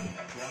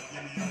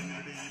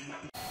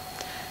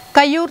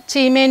 കയ്യൂർ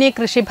ചീമേനി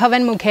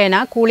കൃഷിഭവൻ മുഖേന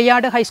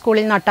കൂളിയാട്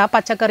ഹൈസ്കൂളിൽ നട്ട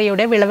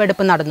പച്ചക്കറിയുടെ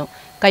വിളവെടുപ്പ് നടന്നു.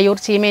 കയ്യൂർ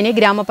ചീമേനി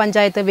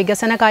ഗ്രാമപഞ്ചായത്ത്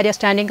വികസനകാര്യ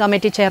standing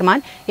committee chairman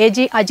AG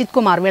Ajith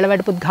Kumar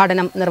വിളവെടുപ്പ്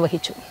ഉദ്ഘാടനം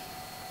നിർവഹിച്ചു.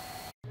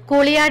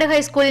 കൂളിയാട്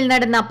ഹൈസ്കൂളിൽ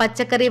നടന്ന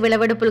പച്ചക്കറി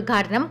വിളവെടുപ്പ്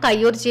ഉദ്ഘാടനം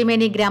കയ്യൂർ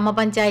ചീമേനി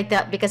ഗ്രാമപഞ്ചായത്ത്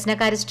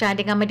വികസനകാര്യ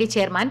standing committee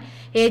chairman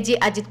AG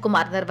Ajith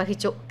Kumar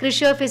നിർവഹിച്ചു.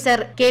 കൃഷി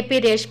ഓഫീസർ KP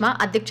രേഷ്മ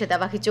അധ്യക്ഷത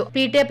വഹിച്ചു.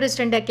 PTA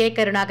president K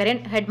Karunakaran,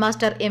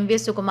 headmaster MV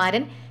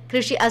Sukumaran,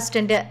 കൃഷി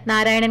assistant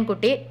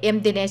Narayanankutty, M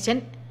Dineshan,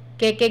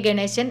 KK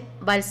Ganesan,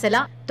 Vatsala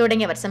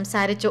തുടങ്ങിയവർ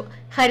സംസാരിച്ചു.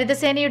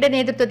 ഹരിതസേനയുടെ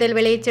നേതൃത്വത്തിൽ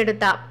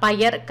വിളയിച്ചെടുത്ത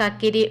പയർ,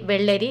 കക്കിരി,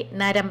 വെള്ളരി,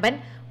 നരമ്പൻ,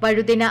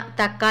 വഴുതിന,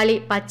 തക്കാളി,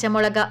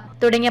 പച്ചമുളക്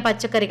തുടങ്ങിയ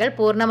പച്ചക്കറികൾ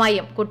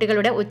പൂർണ്ണമായും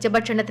കുട്ടികളുടെ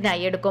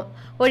ഉച്ചഭക്ഷണത്തിനായി എടുക്കും.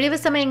 ഒഴിവു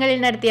സമയങ്ങളിൽ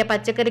നടത്തിയ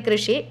പച്ചക്കറി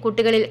കൃഷി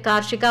കുട്ടികളിൽ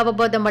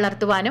കാർഷികാവബോധം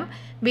വളർത്തുവാനും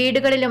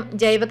വീടുകളിലും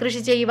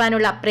ജൈവകൃഷി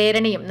ചെയ്യുവാനുള്ള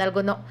പ്രേരണയും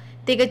നൽകുന്നു.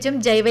 തികച്ചും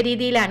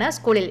ജൈവരീതിയിലാണ്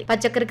സ്കൂളിൽ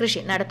പച്ചക്കറി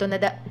കൃഷി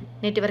നടത്തുന്നത്.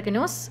 Network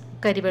news,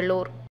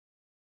 Karivellur.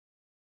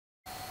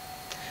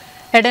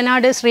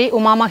 എടനാട് ശ്രീ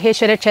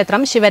ഉമാമഹേശ്വര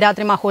ക്ഷേത്രം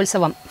ശിവരാത്രി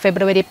മഹോത്സവം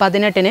ഫെബ്രുവരി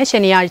 18-ന്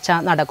ശനിയാഴ്ച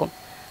നടക്കും.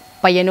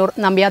 പയ്യന്നൂർ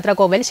നമ്പ്യാത്ര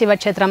കോവിൽ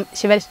ശിവക്ഷേത്രം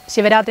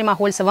ശിവരാത്രി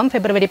മഹോത്സവം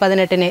ഫെബ്രുവരി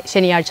 18-ന്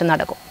ശനിയാഴ്ച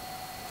നടക്കും.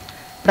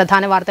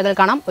 പ്രധാന വാർത്തകൾ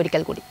കാണാം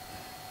ഒരിക്കൽ കൂടി.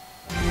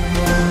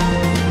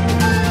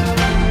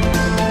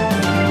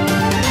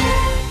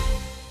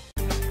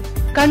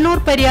 കണ്ണൂർ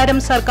പരിയാരം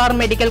സർക്കാർ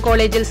മെഡിക്കൽ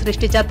കോളേജിൽ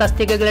സൃഷ്ടിച്ച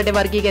തസ്തികകളുടെ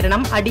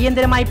വർഗീകരണം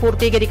അടിയന്തരമായി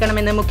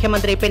പൂർത്തീകരിക്കണമെന്ന്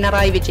മുഖ്യമന്ത്രി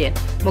പിണറായി വിജയൻ.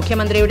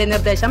 മുഖ്യമന്ത്രിയുടെ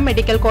നിർദ്ദേശം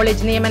മെഡിക്കൽ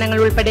കോളേജ് നിയമനങ്ങൾ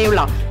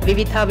ഉൾപ്പെടെയുള്ള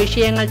വിവിധ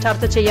വിഷയങ്ങൾ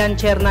ചർച്ച ചെയ്യാൻ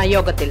ചേർന്ന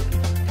യോഗത്തിൽ.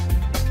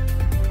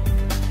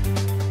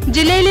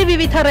 ജില്ലയിലെ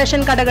വിവിധ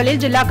റേഷൻ കടകളിൽ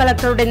ജില്ലാ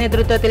കളക്ടറുടെ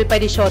നേതൃത്വത്തിൽ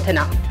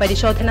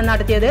പരിശോധന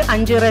നടത്തിയത്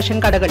 5 റേഷൻ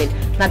കടകളിൽ.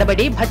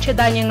 നടപടി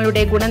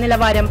ഭക്ഷ്യധാന്യങ്ങളുടെ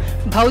ഗുണനിലവാരം,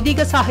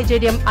 ഭൌതിക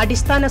സാഹചര്യം,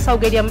 അടിസ്ഥാന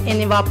സൗകര്യം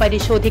എന്നിവ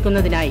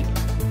പരിശോധിക്കുന്നതിനായി.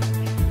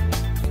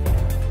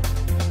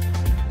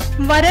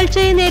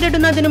 വരൾച്ചയെ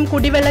നേരിടുന്നതിനും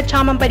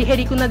കുടിവെള്ളക്ഷാമം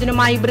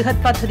പരിഹരിക്കുന്നതിനുമായി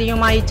ബൃഹത്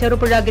പദ്ധതിയുമായി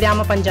ചെറുപുഴ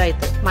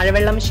ഗ്രാമപഞ്ചായത്ത്.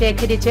 മഴവെള്ളം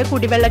ശേഖരിച്ച്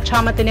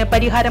കുടിവെള്ളക്ഷാമത്തിന്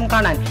പരിഹാരം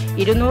കാണാൻ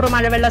 200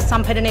 മഴവെള്ള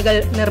സംഭരണികൾ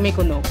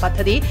നിർമ്മിക്കുന്നു.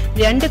 പദ്ധതി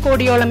 2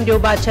 കോടിയോളം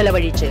രൂപ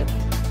ചെലവഴിച്ച്.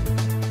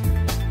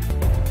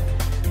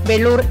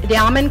 വെള്ളൂർ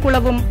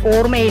രാമൻകുളവും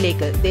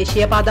ഓർമ്മയിലേക്ക്.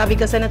 ദേശീയപാതാ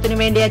വികസനത്തിനു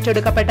വേണ്ടി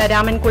ഏറ്റെടുക്കപ്പെട്ട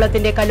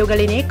രാമൻകുളത്തിന്റെ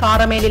കല്ലുകളിനെ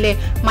കാറമേലിലെ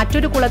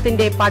മറ്റൊരു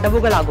കുളത്തിന്റെ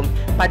പടവുകളാകും.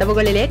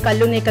 പടവുകളിലെ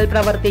കല്ലുനീക്കൽ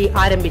പ്രവൃത്തി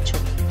ആരംഭിച്ചു.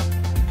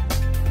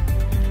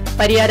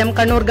 പരിയാരം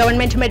കണ്ണൂർ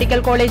ഗവൺമെന്റ് മെഡിക്കൽ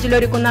കോളേജിൽ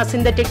ഒരുക്കുന്ന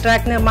സിന്തറ്റിക്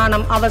ട്രാക്ക്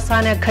നിർമ്മാണം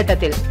അവസാന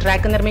ഘട്ടത്തിൽ.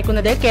 ട്രാക്ക്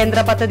നിർമ്മിക്കുന്നത് കേന്ദ്ര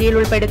പദ്ധതിയിൽ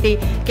ഉൾപ്പെടുത്തി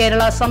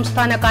കേരള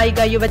സംസ്ഥാന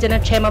കായിക യുവജന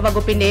ക്ഷേമ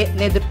വകുപ്പിന്റെ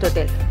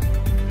നേതൃത്വത്തിൽ.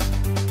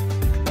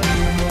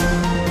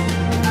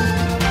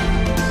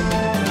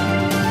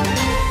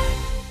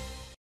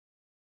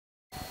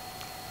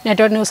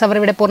 നെറ്റ്വർക്ക് ന്യൂസ് അവർ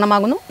ഇവിടെ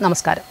പൂർണ്ണമാകുന്നു.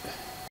 നമസ്കാരം.